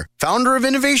Mackler, founder of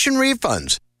Innovation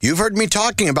Refunds. You've heard me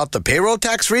talking about the payroll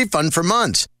tax refund for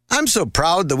months. I'm so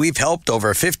proud that we've helped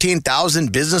over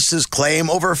 15,000 businesses claim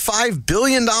over $5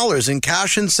 billion in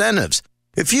cash incentives.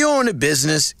 If you own a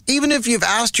business, even if you've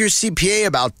asked your CPA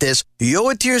about this, you owe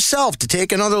it to yourself to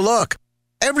take another look.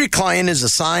 Every client is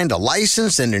assigned a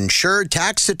licensed and insured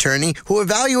tax attorney who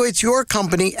evaluates your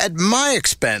company at my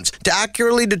expense to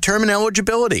accurately determine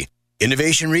eligibility.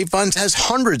 Innovation Refunds has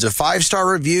hundreds of 5-star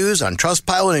reviews on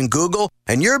Trustpilot and Google,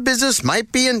 and your business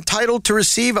might be entitled to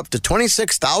receive up to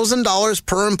 $26,000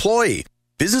 per employee.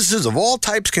 Businesses of all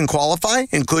types can qualify,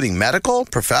 including medical,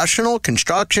 professional,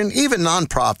 construction, even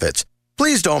nonprofits.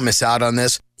 Please don't miss out on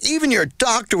this. Even your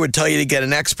doctor would tell you to get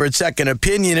an expert second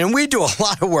opinion, and we do a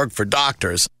lot of work for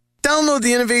doctors. Download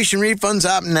the Innovation Refunds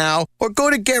app now or go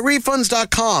to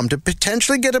getrefunds.com to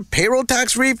potentially get a payroll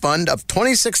tax refund of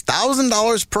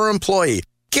 $26,000 per employee.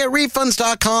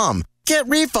 Getrefunds.com.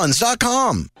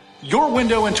 Getrefunds.com. Your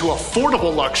window into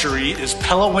affordable luxury is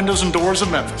Pella Windows and Doors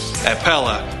of Memphis. At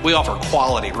Pella, we offer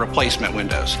quality replacement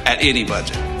windows at any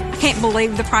budget. Can't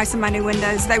believe the price of my new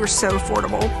windows. They were so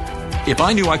affordable. If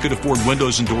I knew I could afford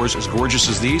windows and doors as gorgeous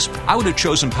as these, I would have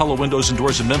chosen Pella Windows and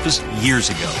Doors of Memphis years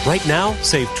ago. Right now,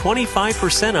 save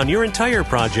 25% on your entire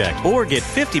project or get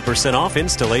 50% off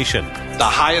installation. The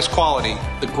highest quality,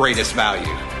 the greatest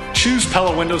value. Choose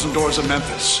Pella Windows and Doors of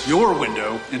Memphis, your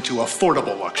window into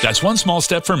affordable luxury. That's one small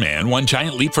step for man, one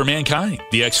giant leap for mankind.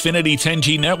 The Xfinity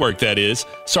 10G network, that is.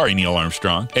 Sorry, Neil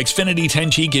Armstrong. Xfinity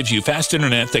 10G gives you fast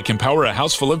internet that can power a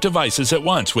house full of devices at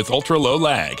once with ultra-low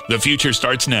lag. The future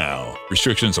starts now.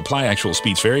 Restrictions apply. Actual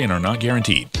speeds vary and are not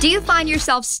guaranteed. Do you find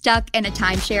yourself stuck in a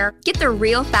timeshare? Get the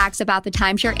real facts about the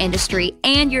timeshare industry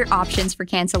and your options for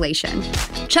cancellation.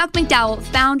 Chuck McDowell,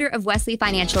 founder of Wesley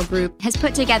Financial Group, has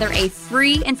put together a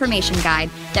free information guide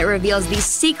that reveals the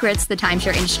secrets the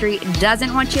timeshare industry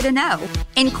doesn't want you to know,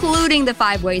 including the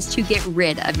 5 ways to get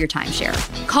rid of your timeshare.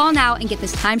 Call now and get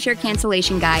this timeshare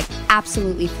cancellation guide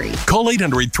absolutely free. Call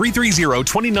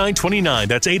 800-330-2929.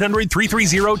 That's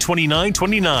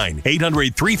 800-330-2929.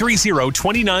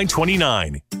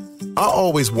 800-330-2929. I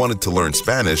always wanted to learn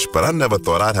Spanish, but I never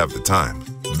thought I'd have the time.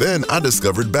 Then I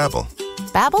discovered Babbel.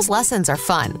 Babbel's lessons are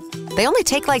fun. They only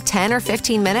take like 10 or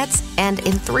 15 minutes, and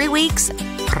in 3 weeks,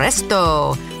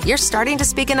 presto, you're starting to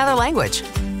speak another language.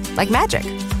 Like magic.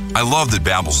 I love that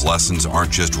Babbel's lessons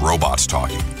aren't just robots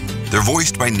talking. They're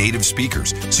voiced by native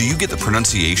speakers, so you get the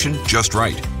pronunciation just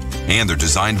right. And they're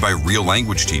designed by real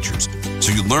language teachers,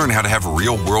 so you learn how to have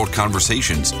real-world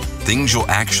conversations, things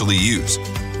you'll actually use.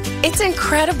 It's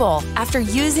incredible. After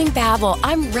using Babbel,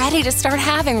 I'm ready to start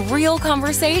having real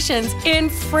conversations in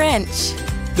French.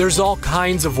 There's all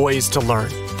kinds of ways to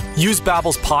learn. Use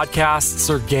Babbel's podcasts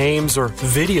or games or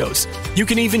videos. You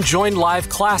can even join live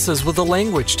classes with a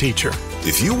language teacher.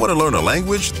 If you want to learn a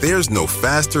language, there's no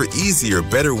faster, easier,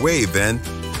 better way than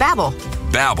Babbel.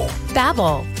 Babbel.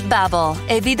 Babbel. Babbel.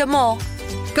 Évidemment.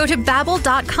 Go to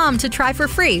Babbel.com to try for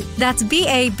free. That's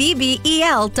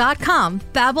Babbel.com.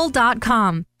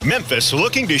 Babbel.com. Memphis,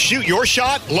 looking to shoot your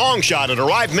shot? Long Shot at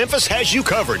Arrive Memphis has you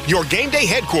covered. Your game day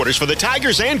headquarters for the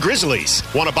Tigers and Grizzlies.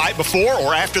 Want to bite before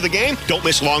or after the game? Don't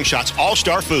miss Long Shot's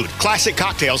all-star food, classic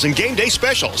cocktails, and game day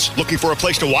specials. Looking for a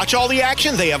place to watch all the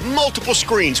action? They have multiple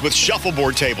screens with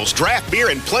shuffleboard tables, draft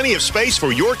beer, and plenty of space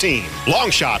for your team.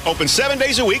 Long Shot, open 7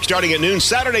 days a week, starting at noon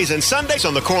Saturdays and Sundays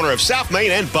on the corner of South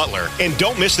Main and Butler. And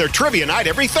don't miss their trivia night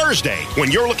every Thursday. When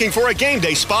you're looking for a game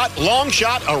day spot, Long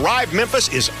Shot Arrive Memphis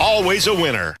is always a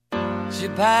winner.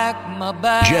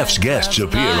 Jeff's guests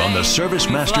appear on the Service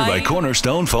Master by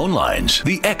Cornerstone phone lines.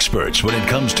 The experts when it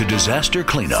comes to disaster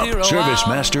cleanup. Service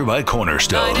Master by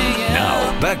Cornerstone.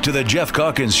 Now, back to the Jeff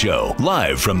Calkins Show,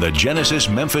 live from the Genesis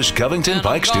Memphis Covington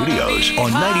Pike Studios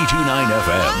on 92.9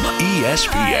 FM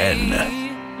ESPN.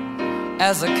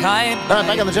 All right,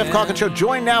 back on the Jeff Calkins Show,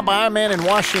 joined now by our man in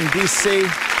Washington, D.C.,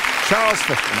 Charles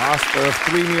Fishman, author of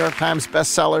 3 New York Times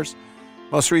bestsellers.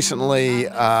 Most recently,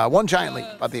 One Giant Leap,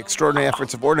 about the extraordinary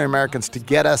efforts of ordinary Americans to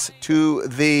get us to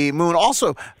the moon.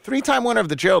 Also, 3-time winner of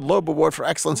the Gerald Loeb Award for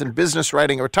Excellence in Business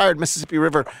Writing, a retired Mississippi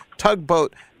River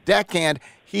tugboat deckhand.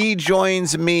 He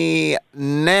joins me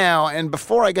now. And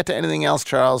before I get to anything else,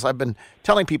 Charles, I've been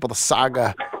telling people the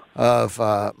saga of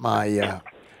my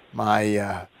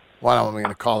what am I going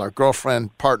to call her,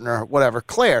 girlfriend, partner, whatever,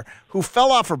 Claire, who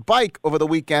fell off her bike over the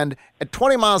weekend at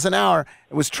 20 miles an hour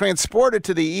and was transported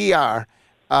to the ER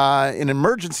in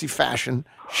emergency fashion.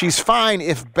 She's fine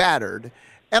if battered.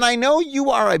 And I know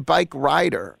you are a bike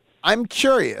rider. I'm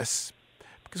curious,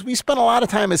 because we spent a lot of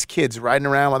time as kids riding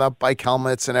around without bike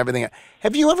helmets and everything.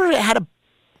 Have you ever had a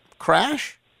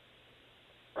crash?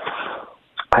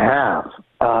 I have.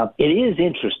 It is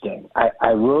interesting.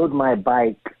 I rode my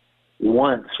bike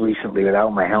once recently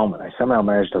without my helmet. I somehow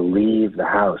managed to leave the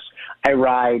house. I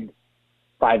ride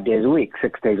 5 days a week,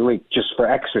 6 days a week, just for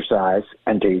exercise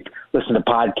and to listen to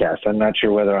podcasts. I'm not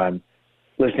sure whether I'm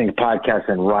listening to podcasts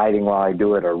and riding while I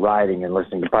do it or riding and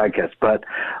listening to podcasts. But,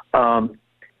 and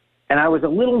I was a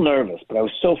little nervous, but I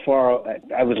was so far,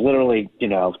 I was literally,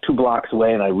 2 blocks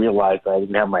away, and I realized I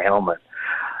didn't have my helmet.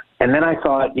 And then I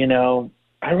thought,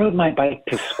 I rode my bike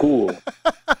to school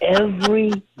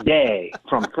every day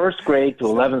from first grade to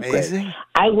 11th grade.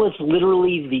 I was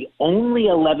literally the only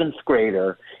 11th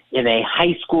grader in a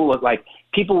high school. Like,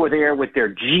 people were there with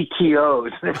their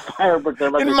GTOs, their Firebird.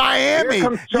 In Miami.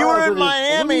 You were in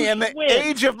Miami in the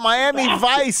age of Miami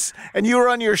Vice, and you were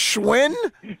on your Schwinn?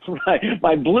 Right.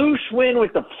 My blue Schwinn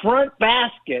with the front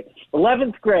basket,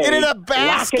 11th grade. It had a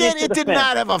basket? It did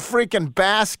not have a freaking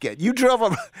basket. You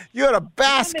had a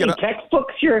basket. You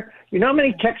know how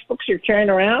many textbooks you're carrying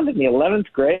around in the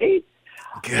 11th grade?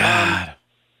 God.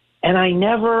 And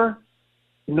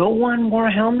no one wore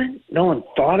a helmet. No one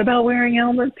thought about wearing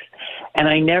helmets. And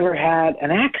I never had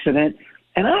an accident.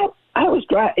 And I was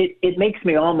it makes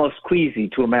me almost queasy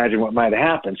to imagine what might have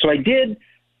happened. So I did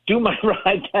do my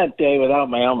ride that day without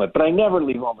my helmet, but I never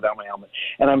leave home without my helmet.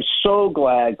 And I'm so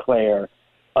glad Claire,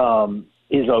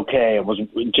 is okay. It was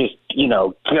just,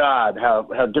 God,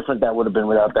 how different that would have been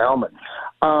without the helmet.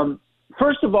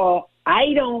 First of all,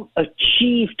 I don't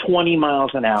achieve 20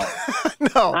 miles an hour.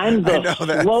 No, I'm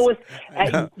the slowest.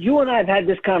 You and I have had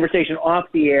this conversation off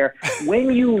the air.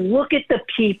 When you look at the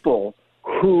people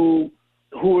who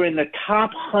are in the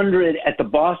top 100 at the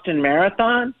Boston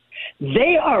Marathon,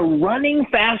 they are running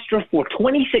faster for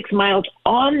 26 miles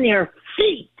on their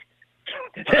feet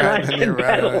than I can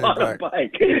pedal on a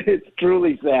bike. It's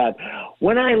truly sad.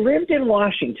 When I lived in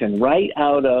Washington, right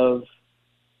out of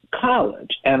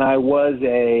college, and I was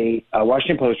a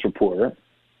Washington Post reporter,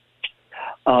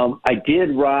 I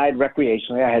did ride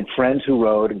recreationally. I had friends who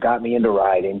rode and got me into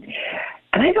riding.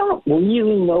 And I don't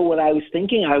really know what I was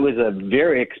thinking. I was a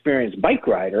very experienced bike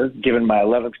rider, given my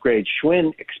 11th grade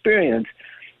Schwinn experience.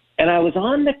 And I was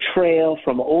on the trail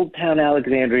from Old Town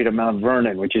Alexandria to Mount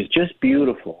Vernon, which is just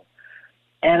beautiful.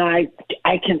 And I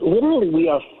can literally, we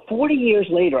are 40 years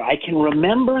later, I can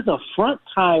remember the front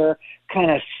tire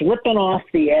kind of slipping off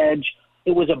the edge.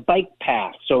 It was a bike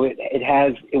path, so it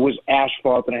was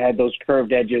asphalt and it had those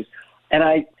curved edges. And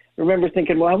I remember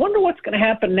thinking, well, I wonder what's going to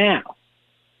happen now.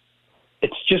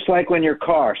 It's just like when your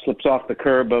car slips off the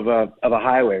curb of a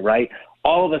highway, right?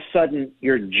 All of a sudden,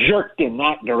 you're jerked in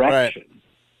that direction. Right.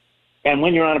 And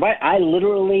when you're on a bike, I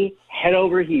literally head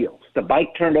over heels. The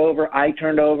bike turned over. I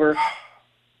turned over.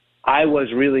 I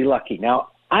was really lucky. Now,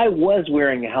 I was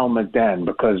wearing a helmet then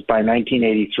because by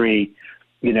 1983,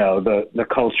 the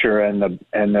culture and the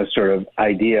sort of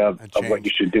idea of what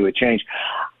you should do had changed.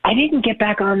 I didn't get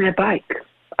back on that bike.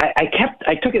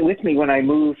 I took it with me when I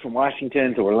moved from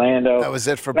Washington to Orlando. That was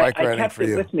it for bike riding for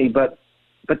you. I kept it with me, but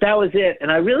that was it.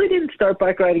 And I really didn't start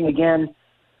bike riding again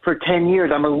for 10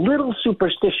 years. I'm a little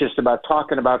superstitious about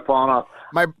talking about falling off.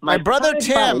 My brother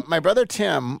Tim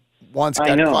once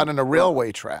got caught on a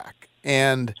railway track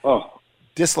and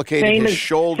dislocated his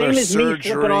shoulder,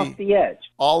 surgery, off the edge.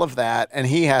 All of that, and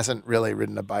he hasn't really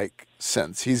ridden a bike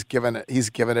since. He's given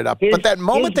it up. But that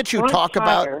moment that you talk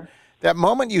about, that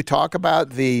moment you talk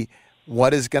about the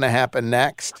what is going to happen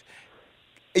next,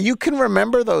 you can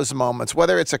remember those moments,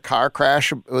 whether it's a car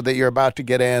crash that you're about to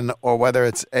get in or whether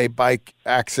it's a bike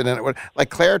accident. Like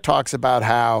Claire talks about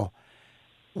how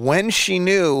when she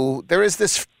knew, there is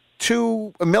this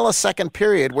a millisecond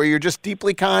period where you're just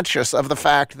deeply conscious of the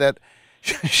fact that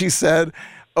she said,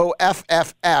 "Oh, F,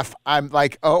 F, F." I'm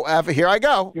like, "Oh, F, here I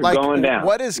go." You're going down.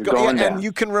 What is going down? And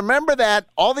you can remember that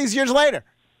all these years later.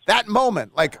 That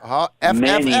moment, like F,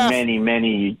 many, F, F.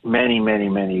 many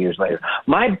years later.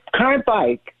 My current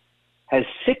bike has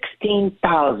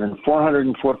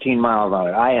 16,414 miles on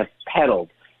it. I have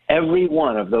pedaled every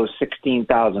one of those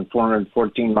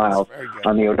 16,414 miles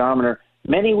on the odometer.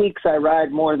 Many weeks I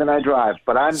ride more than I drive,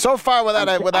 but I'm so far without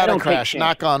a crash.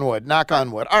 Knock on wood. Knock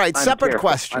on wood. All right, separate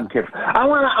question. I'm careful. I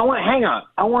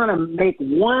want to make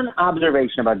one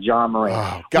observation about Ja Morant.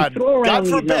 Oh, God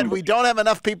forbid we don't have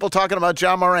enough people talking about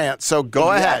Ja Morant. So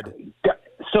go ahead.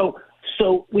 So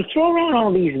we throw around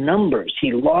all these numbers.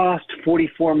 He lost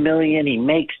 $44 million. He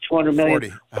makes $200 million.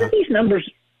 40. What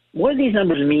do these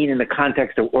numbers mean in the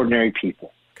context of ordinary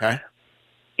people? Okay.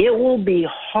 It will be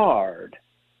hard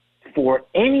for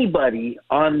anybody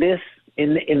on this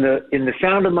in the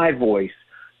sound of my voice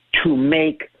to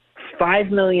make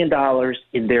 $5 million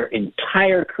in their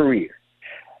entire career.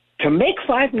 To make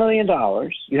 $5 million,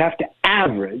 you have to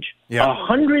average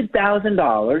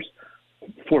 $100,000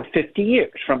 for 50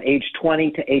 years, from age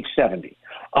 20 to age 70.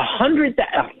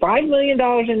 $5 million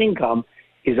in income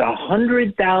is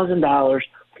 $100,000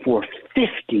 for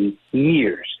 50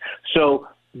 years. So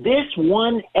this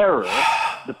one error,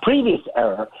 the previous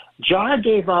error, Ja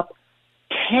gave up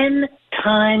 10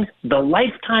 times the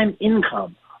lifetime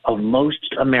income of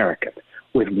most Americans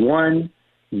with one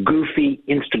goofy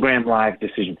Instagram Live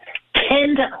decision.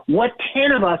 What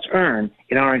 10 of us earn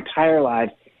in our entire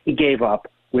lives, he gave up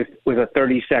with a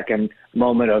 30-second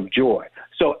moment of joy.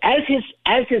 So as his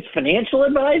financial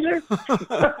advisor,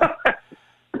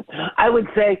 I would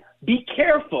say be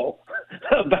careful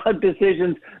about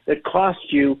decisions that cost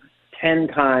you 10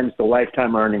 times the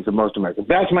lifetime earnings of most Americans.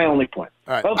 That's my only point.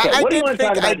 All right. Okay,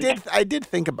 I did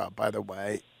think about, by the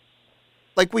way,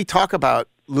 like we talk about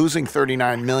losing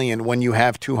 $39 million when you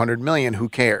have $200 million. Who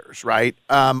cares, right?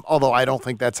 Although I don't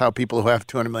think that's how people who have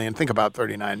 $200 million think about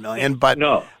 $39 million. But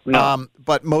no.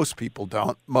 But most people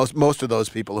don't. Most of those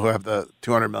people who have the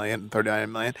 $200 million,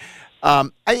 $39 million.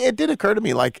 It did occur to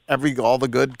me like all the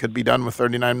good could be done with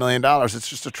 $39 million. It's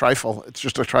just a trifle. It's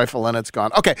just a trifle and it's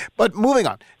gone. Okay, but moving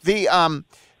on.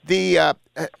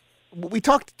 we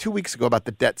talked 2 weeks ago about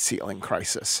the debt ceiling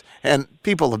crisis, and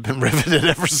people have been riveted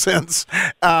ever since.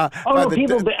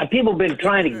 People have been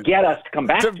trying to get us to come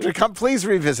back. Please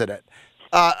revisit it.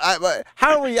 How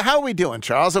are we doing,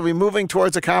 Charles? Are we moving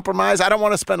towards a compromise? I don't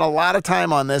want to spend a lot of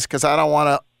time on this because I don't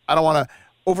want to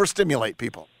overstimulate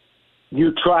people.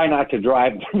 You try not to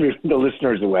drive the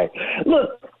listeners away.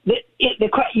 Look,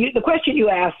 the question you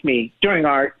asked me during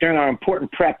our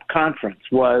important prep conference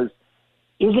was,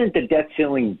 isn't the debt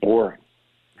ceiling boring?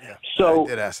 Yeah, so I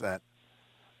did ask that.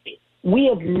 We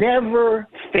have never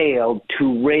failed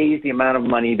to raise the amount of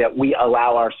money that we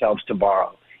allow ourselves to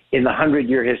borrow in the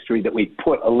 100-year history that we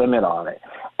put a limit on it.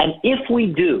 And if we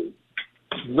do,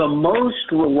 the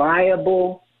most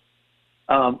reliable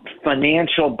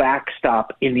financial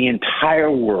backstop in the entire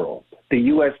world, the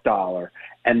U.S. dollar,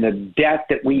 and the debt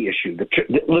that we issue,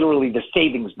 literally the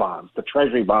savings bonds, the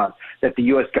treasury bonds that the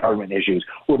U.S. government issues,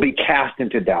 will be cast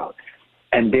into doubt.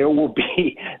 And there will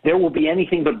be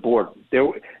anything but boredom.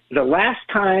 The last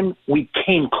time we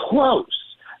came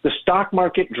close, the stock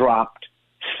market dropped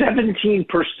 17%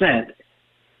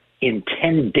 in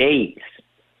 10 days.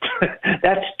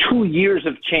 That's 2 years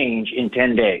of change in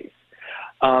 10 days.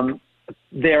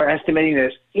 They're estimating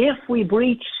this. If we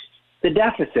breach the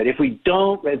deficit, if we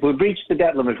breach the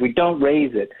debt limit, if we don't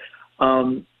raise it,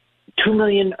 2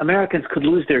 million Americans could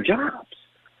lose their jobs.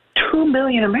 2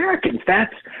 million Americans.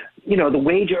 That's, the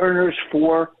wage earners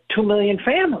for 2 million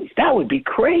families. That would be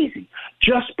crazy,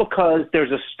 just because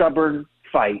there's a stubborn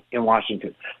fight in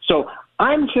Washington. So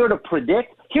I'm here to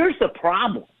predict. Here's the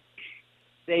problem.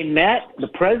 The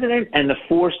president and the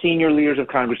 4 senior leaders of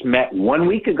Congress met 1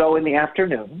 week ago in the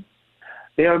afternoon.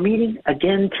 They are meeting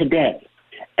again today.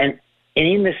 And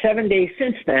in the 7 days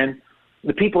since then,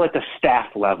 the people at the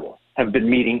staff level have been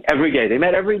meeting every day. They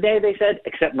met every day, they said,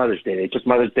 except Mother's Day. They took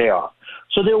Mother's Day off.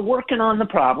 So they're working on the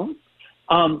problem.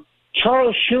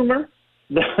 Charles Schumer,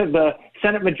 the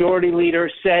Senate Majority Leader,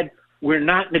 said, we're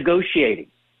not negotiating.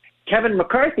 Kevin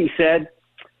McCarthy said,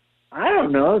 I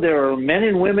don't know, there are men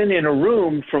and women in a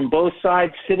room from both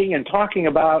sides sitting and talking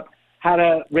about how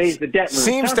to raise the debt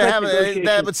limit.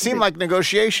 That would seem like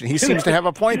negotiation. He seems to have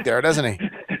a point there, doesn't he?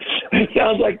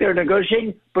 Sounds like they're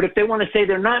negotiating, but if they want to say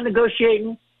they're not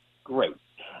negotiating, great.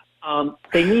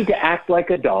 They need to act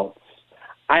like adults.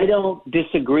 I don't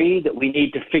disagree that we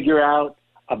need to figure out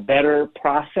a better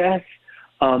process,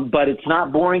 but it's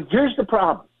not boring. Here's the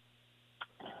problem.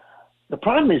 The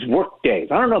problem is work days.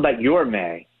 I don't know about your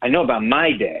May. I know about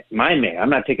my May. I'm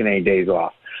not taking any days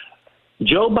off.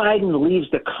 Joe Biden leaves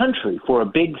the country for a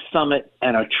big summit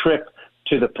and a trip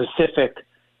to the Pacific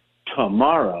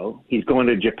tomorrow. He's going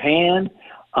to Japan.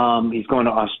 He's going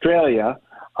to Australia.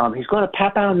 He's going to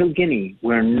Papua New Guinea,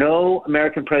 where no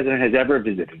American president has ever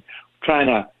visited. Trying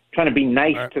to be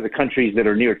nice to the countries that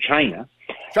are near China.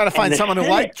 Try to find someone who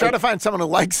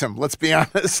likes him. Let's be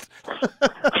honest.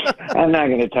 I'm not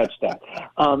going to touch that.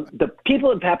 The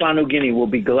people in Papua New Guinea will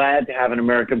be glad to have an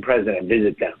American president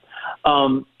visit them.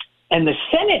 And the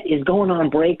Senate is going on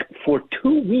break for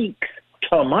 2 weeks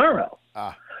tomorrow.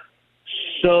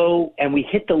 So, and we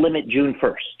hit the limit June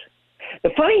 1st. The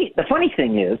funny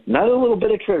thing is, another little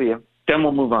bit of trivia, then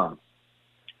we'll move on.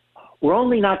 We're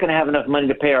only not going to have enough money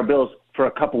to pay our bills for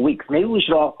a couple weeks. Maybe we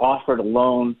should all offer to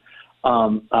loan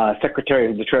Secretary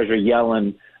of the Treasury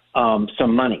Yellen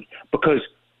some money, because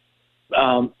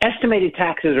estimated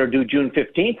taxes are due June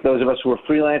 15th. Those of us who are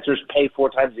freelancers pay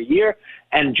 4 times a year,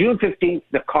 and June 15th,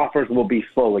 the coffers will be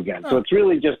full again. So it's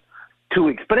really just 2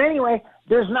 weeks. But anyway,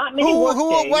 there's not many work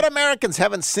days. What Americans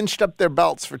haven't cinched up their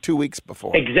belts for 2 weeks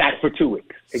before? For 2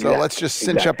 weeks. So let's just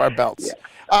cinch up our belts. Yeah.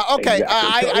 Okay,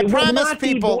 Exactly. I promise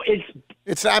people.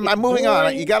 I'm moving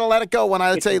on. You got to let it go when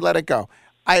I say let it go.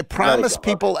 I promised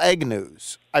people egg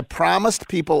news. I promised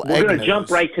people egg news. We're going to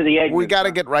jump right to the egg news. We got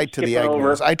to get right to the egg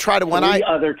news. I try to when I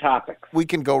other topics. We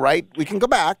can go right. We can go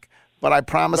back, but I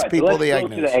promised people the egg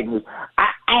news. The egg news.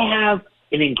 I have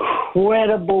an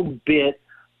incredible bit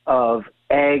of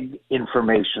egg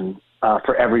information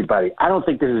for everybody. I don't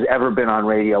think this has ever been on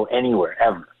radio anywhere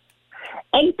ever.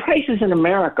 Egg prices in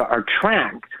America are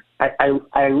tracked.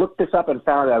 I looked this up and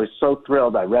found it. I was so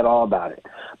thrilled. I read all about it.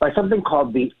 By something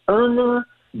called the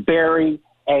Urner-Barry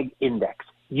Egg Index.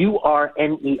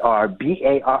 URNERBARRY,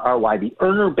 the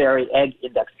Urner-Barry Egg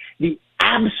Index. The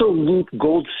absolute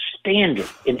gold standard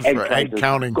in egg prices, egg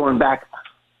counting, going back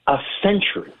a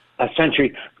century.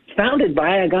 Founded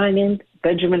by a guy named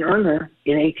Benjamin Urner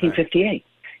in 1858. Right.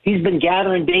 He's been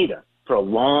gathering data for a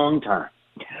long time.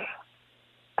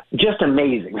 Just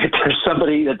amazing that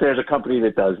there's a company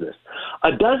that does this.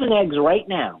 A dozen eggs right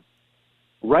now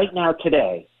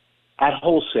today, at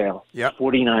wholesale,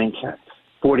 49 cents.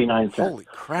 49 cents. Holy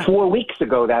crap. 4 weeks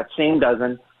ago, that same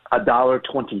dozen,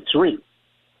 $1.23,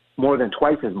 more than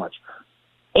twice as much.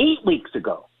 8 weeks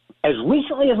ago, as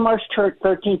recently as March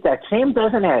 13th, that same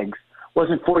dozen eggs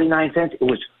wasn't 49 cents. It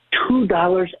was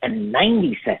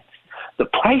 $2.90. The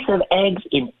price of eggs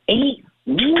in 8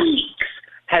 weeks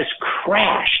has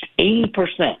crashed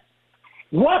 80%.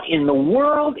 What in the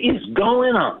world is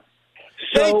going on?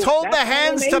 They told the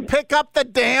hens to pick up the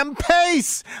damn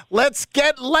pace. Let's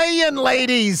get laying,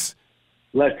 ladies.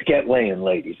 Let's get laying,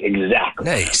 ladies. Exactly.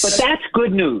 Nice. But that's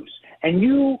good news. And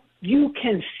you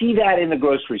can see that in the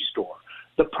grocery store.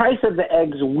 The price of the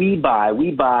eggs we buy,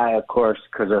 of course,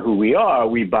 because of who we are,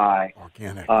 we buy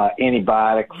organic,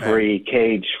 antibiotic-free,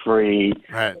 cage-free,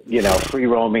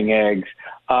 free-roaming eggs.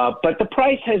 But the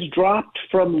price has dropped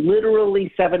from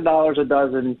literally $7 a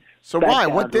dozen. So why?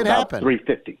 What did happen?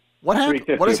 $3.50. What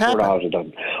happened? What has happened? $4 a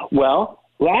dozen. Well,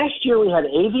 last year we had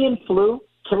avian flu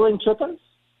killing chickens.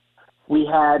 We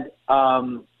had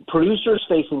producers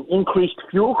facing increased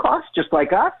fuel costs, just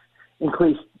like us,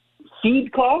 increased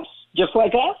feed costs, just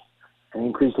like us, and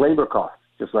increased labor costs,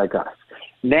 just like us.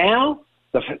 Now,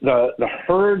 the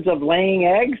herds of laying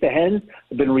eggs, the hens,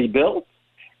 have been rebuilt,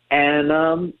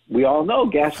 and we all know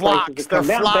gas prices have come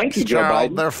down. Flocks, Thank you, Joe Charles.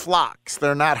 Biden. They're flocks.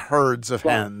 They're not herds of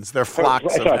hens. They're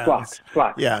flocks of hens.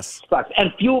 Flocks. Yes. Flocks.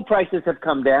 And fuel prices have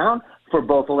come down for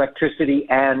both electricity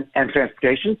and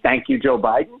transportation. Thank you, Joe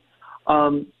Biden.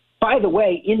 By the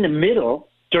way, in the middle,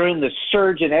 during the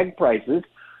surge in egg prices,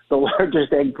 the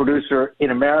largest egg producer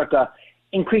in America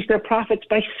increased their profits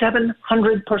by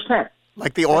 700%.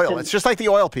 Like the oil. It's just like the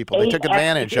oil people. They took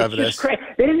advantage of this.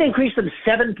 They didn't increase them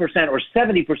 7% or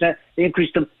 70%. They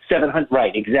increased them 700%.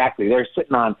 Right, exactly. They're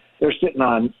sitting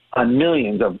on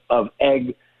millions of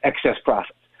egg excess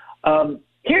profits.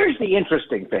 Here's the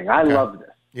interesting thing. I love this.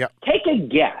 Yep. Take a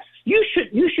guess. You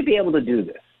should be able to do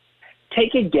this.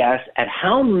 Take a guess at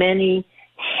how many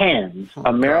hens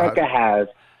America has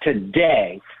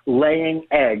today laying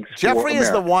eggs. Jeffrey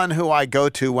is the one who I go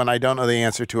to when I don't know the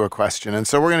answer to a question. And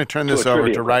so we're going to turn this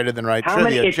over to Righter Than Right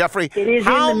Trivia. Jeffrey,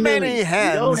 how many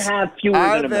hens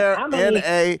are there in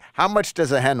a... How much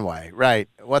does a hen weigh? Right.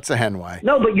 What's a hen weigh?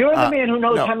 No, but you're the man who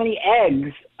knows how many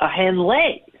eggs a hen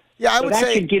lays. Yeah, I would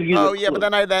say. Should give you but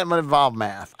then that would involve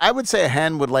math. I would say a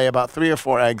hen would lay about 3 or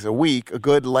 4 eggs a week. A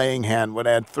good laying hen would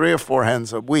add 3 or 4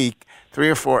 hens a week, 3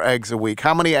 or 4 eggs a week.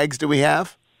 How many eggs do we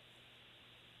have?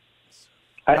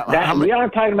 We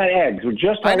aren't talking about eggs. We're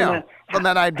just talking about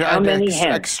how many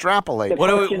hens. Extrapolate.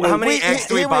 How many eggs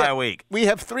do we buy a week? We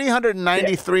have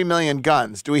 393 million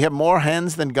guns. Do we have more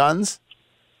hens than guns?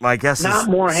 My guess is... Not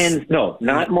more hens. No,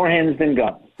 not more hens than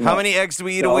guns. How many eggs do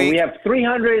we eat a week? We have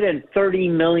 330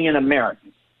 million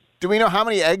Americans. Do we know how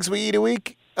many eggs we eat a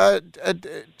week?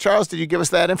 Charles, did you give us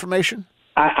that information?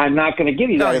 I'm not going to give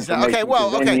you that information.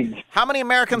 Okay, how many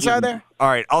Americans are there? All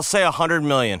right, I'll say 100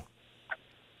 million.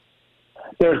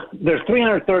 There's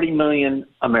 330 million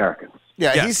Americans.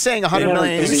 Yeah, he's saying 100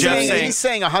 million. He's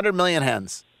saying 100 million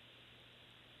hens.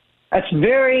 That's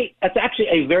actually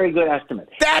a very good estimate.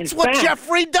 That's what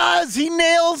Jeffrey does. He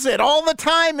nails it all the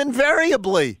time,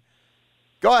 invariably.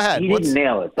 Go ahead. He didn't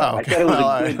nail it, though. I said it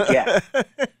was a good guess.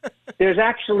 There's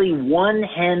actually 1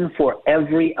 hen for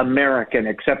every American,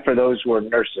 except for those who are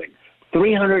nursing.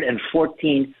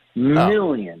 314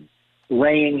 million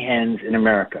laying hens in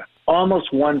America.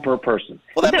 Almost 1 per person.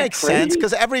 Well, that makes sense,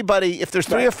 because everybody, if there's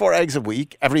 3 or 4 eggs a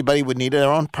week, everybody would need their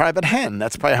own private hen.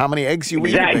 That's probably how many eggs you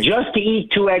eat a week. Just to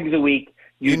eat 2 eggs a week,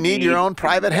 you need your own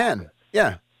private hen.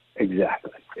 Yeah.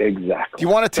 Exactly. Do you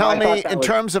want to tell me, in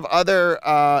terms of other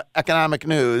economic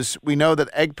news, we know that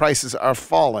egg prices are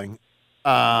falling.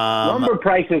 Lumber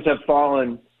prices have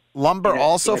fallen. Lumber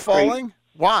also falling?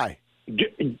 Why?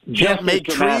 Can't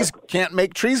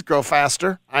make trees grow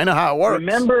faster. I know how it works.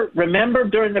 Remember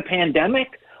during the pandemic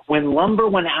when lumber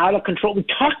went out of control? We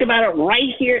talked about it right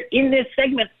here in this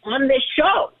segment on this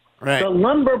show. Right. The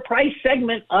lumber price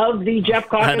segment of the Jeff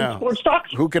Calkins Sports Talk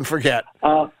Show. Who can forget?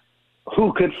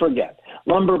 Who could forget?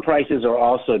 Lumber prices are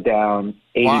also down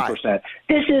 80%.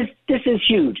 This is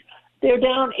huge. They're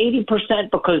down 80%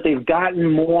 because they've gotten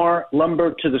more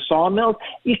lumber to the sawmills.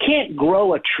 You can't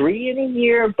grow a tree in a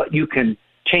year, but you can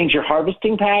change your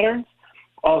harvesting patterns.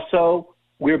 Also,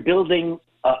 we're building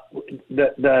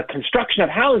the construction of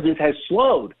houses has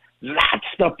slowed.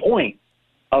 That's the point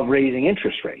of raising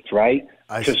interest rates, right?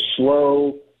 To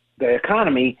slow the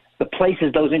economy. The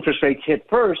places those interest rates hit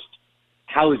first,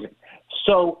 housing.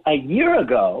 So a year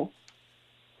ago,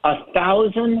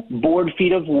 1,000 board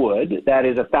feet of wood, that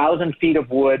is 1,000 feet of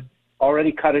wood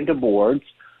already cut into boards,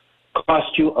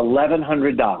 cost you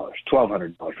 $1,100,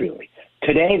 $1,200 really.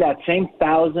 Today, that same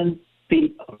 1,000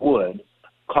 feet of wood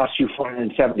costs you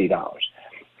 $470.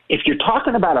 If you're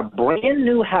talking about a brand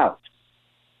new house,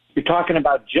 you're talking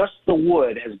about just the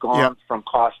wood has gone from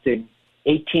costing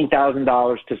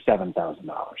 $18,000 to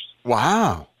 $7,000.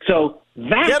 Wow. So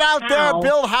that's Get out there,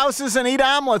 build houses, and eat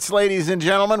omelets, ladies and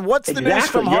gentlemen. What's the news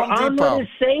from Home Depot? Your omelet is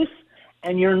safe,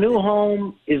 and your new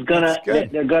home is gonna.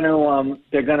 They're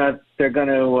gonna.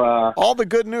 All the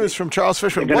good news from Charles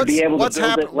Fishman. What's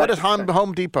happened? What is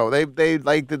Home Depot?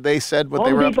 They said what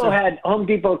they were up to. Home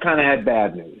Depot kind of had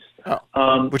bad news.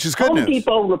 Which is good news. Home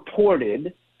Depot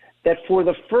reported that for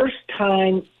the first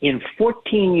time in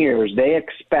 14 years, they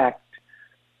expect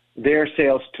their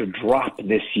sales to drop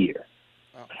this year.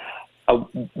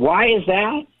 Why is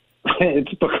that?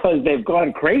 It's because they've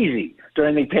gone crazy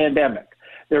during the pandemic.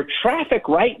 Their traffic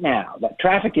right now, that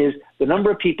traffic is the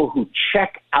number of people who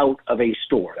check out of a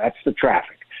store. That's the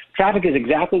traffic. Traffic is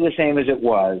exactly the same as it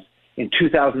was in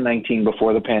 2019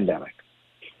 before the pandemic.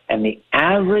 And the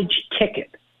average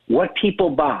ticket, what people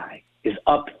buy, is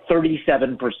up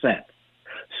 37%.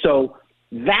 So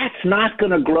that's not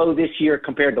going to grow this year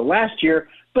compared to last year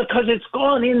because it's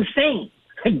gone insane.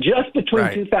 Just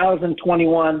between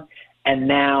 2021 and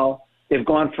now, they've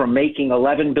gone from making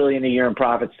 $11 billion a year in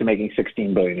profits to making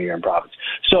 $16 billion a year in profits.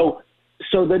 So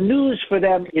the news for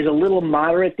them is a little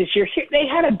moderate this year. They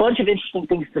had a bunch of interesting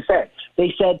things to say.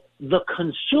 They said the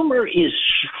consumer is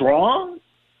strong,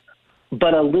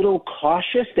 but a little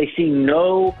cautious. They see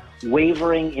no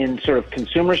wavering in sort of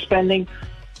consumer spending,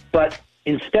 but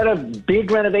instead of big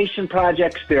renovation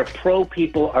projects, their pro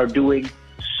people are doing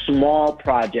small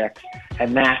projects,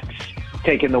 and that's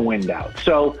taking the wind out.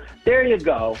 So there you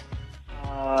go.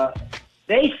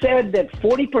 They said that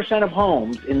 40% of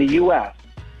homes in the U.S.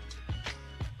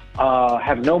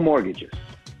 Have no mortgages,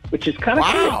 which is kind of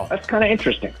cool. That's kind of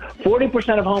interesting.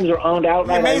 40% of homes are owned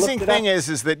outright. The amazing thing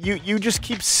is that you just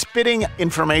keep spitting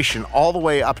information all the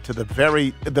way up to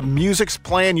the music's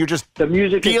playing. You're just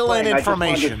feeling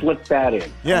information. I just wanted to slip that in.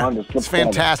 Yeah, it's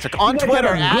fantastic. On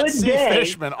Twitter at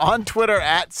 @CFishman. On Twitter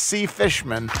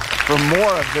 @CFishman for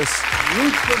more of this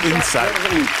insight.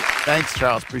 Thanks,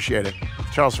 Charles. Appreciate it.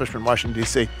 Charles Fishman, Washington,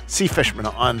 D.C. C. Fishman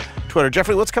on Twitter.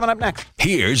 Jeffrey, what's coming up next?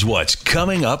 Here's what's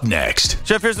coming up next.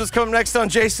 Jeff, here's what's coming next on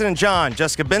Jason and John.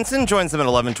 Jessica Benson joins them at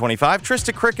 11:25.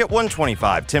 Trista Crick at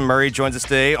 1:25. Tim Murray joins us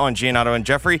today on Giannato and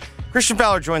Jeffrey. Christian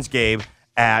Fowler joins Gabe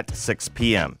at 6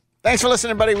 p.m. Thanks for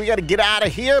listening, everybody. We got to get out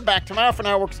of here. Back tomorrow. For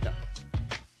now, work's done.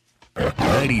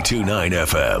 92.9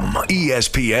 FM,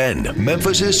 ESPN,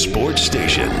 Memphis' sports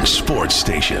station.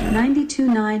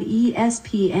 92.9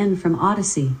 ESPN from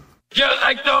Odyssey. Just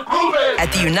like the movie!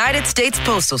 At the United States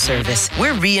Postal Service,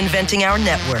 we're reinventing our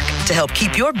network to help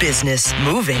keep your business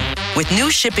moving. With new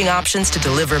shipping options to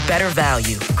deliver better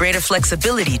value, greater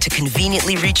flexibility to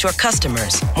conveniently reach your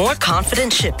customers, more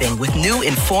confident shipping with new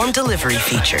informed delivery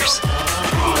features,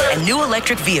 and new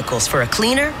electric vehicles for a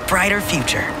cleaner, brighter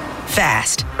future.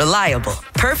 Fast, reliable,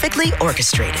 perfectly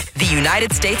orchestrated. The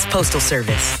United States Postal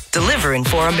Service, delivering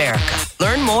for America.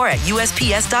 Learn more at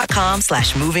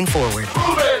USPS.com/moving forward.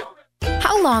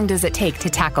 How long does it take to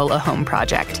tackle a home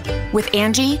project? With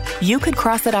Angie, you could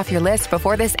cross it off your list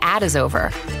before this ad is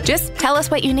over. Just tell us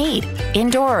what you need.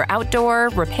 Indoor or outdoor,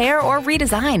 repair or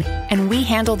redesign. And we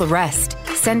handle the rest,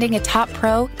 sending a top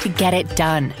pro to get it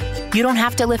done. You don't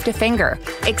have to lift a finger,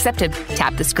 except to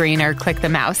tap the screen or click the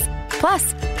mouse.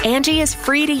 Plus, Angie is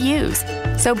free to use.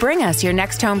 So bring us your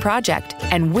next home project,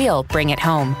 and we'll bring it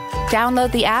home.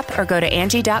 Download the app or go to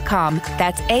Angie.com.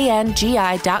 That's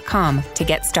ANGI.com to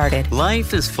get started.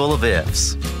 Life is full of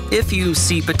ifs. If you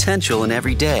see potential in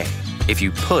every day, if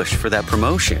you push for that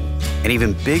promotion, and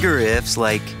even bigger ifs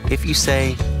like if you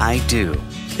say, I do.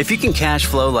 If you can cash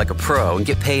flow like a pro and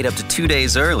get paid up to 2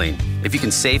 days early, if you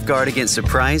can safeguard against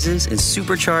surprises and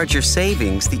supercharge your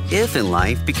savings, the if in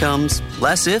life becomes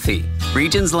less iffy.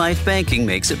 Regions Life Banking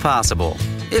makes it possible.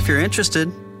 If you're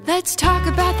interested. Let's talk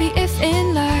about the if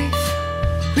in life.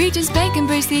 Regions Bank,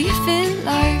 embrace the if in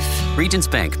life. Regions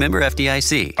Bank, member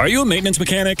FDIC. Are you a maintenance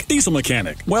mechanic, diesel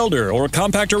mechanic, welder, or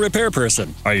compactor repair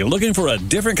person? Are you looking for a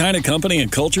different kind of company and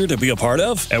culture to be a part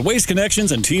of? At Waste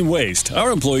Connections and Team Waste,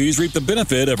 our employees reap the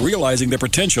benefit of realizing their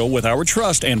potential with our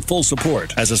trust and full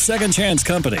support. As a second chance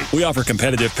company, we offer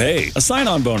competitive pay, a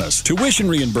sign-on bonus, tuition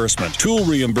reimbursement, tool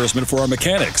reimbursement for our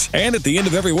mechanics, and at the end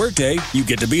of every workday, you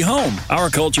get to be home. Our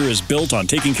culture is built on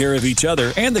taking care of each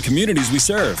other and the communities we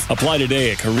serve. Apply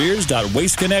today at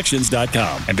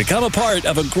careers.wasteconnections.com and become a part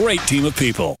of a great team of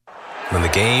people. When the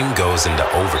game goes into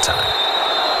overtime,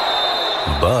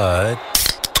 but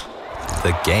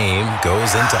the game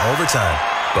goes into overtime.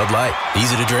 Bud Light,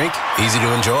 easy to drink, easy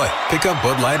to enjoy. Pick up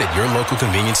Bud Light at your local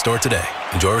convenience store today.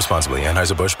 Enjoy responsibly.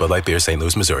 Anheuser-Busch Bud Light Beer, St.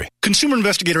 Louis, Missouri. Consumer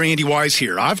investigator Andy Wise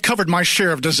here. I've covered my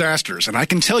share of disasters, and I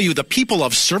can tell you the people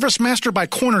of ServiceMaster by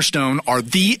Cornerstone are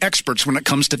the experts when it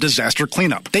comes to disaster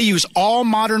cleanup. They use all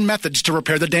modern methods to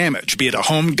repair the damage, be it a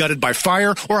home gutted by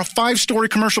fire or a 5-story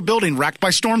commercial building racked by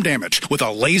storm damage, with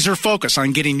a laser focus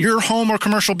on getting your home or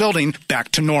commercial building back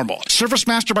to normal.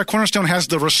 ServiceMaster by Cornerstone has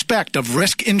the respect of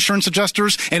risk insurance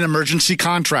adjusters and emergency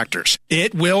contractors.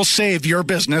 It will save your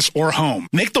business or home.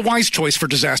 Make the wise choice for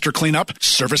disaster cleanup.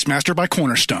 ServiceMaster by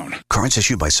Cornerstone. Cards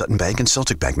issued by Sutton Bank and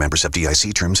Celtic Bank, members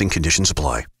FDIC. Terms and conditions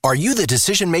apply. Are you the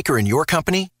decision maker in your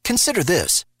company? Consider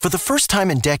this. For the first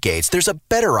time in decades, there's a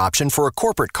better option for a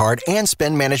corporate card and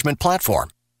spend management platform.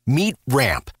 Meet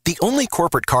Ramp, the only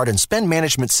corporate card and spend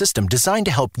management system designed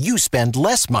to help you spend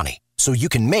less money so you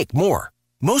can make more.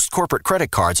 Most corporate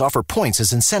credit cards offer points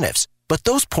as incentives, but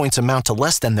those points amount to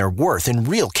less than their worth in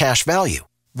real cash value.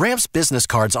 Ramp's business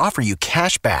cards offer you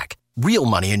cash back, real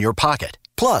money in your pocket.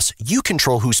 Plus, you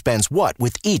control who spends what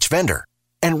with each vendor.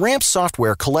 And Ramp's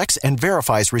software collects and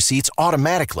verifies receipts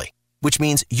automatically, which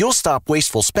means you'll stop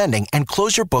wasteful spending and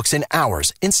close your books in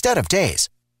hours instead of days.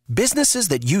 Businesses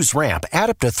that use Ramp add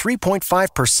up to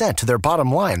 3.5% to their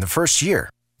bottom line the first year.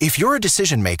 If you're a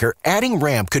decision maker, adding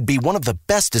Ramp could be one of the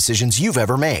best decisions you've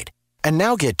ever made. And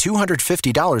now get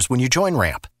 $250 when you join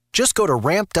Ramp. Just go to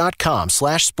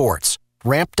ramp.com/sports.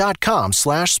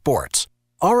 Ramp.com/sports.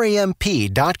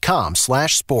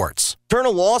 ramp.com/sports. Turn a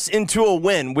loss into a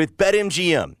win with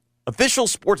BetMGM, official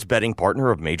sports betting partner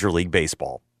of Major League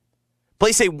Baseball.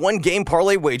 Place a one-game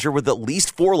parlay wager with at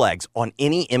least 4 legs on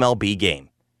any MLB game.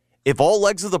 If all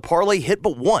legs of the parlay hit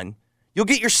but one, you'll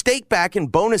get your stake back in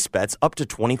bonus bets up to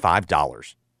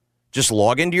 $25. Just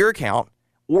log into your account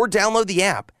or download the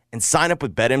app and sign up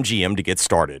with BetMGM to get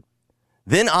started.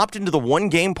 Then opt into the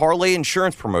one-game parlay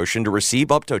insurance promotion to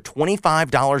receive up to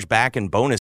 $25 back in bonus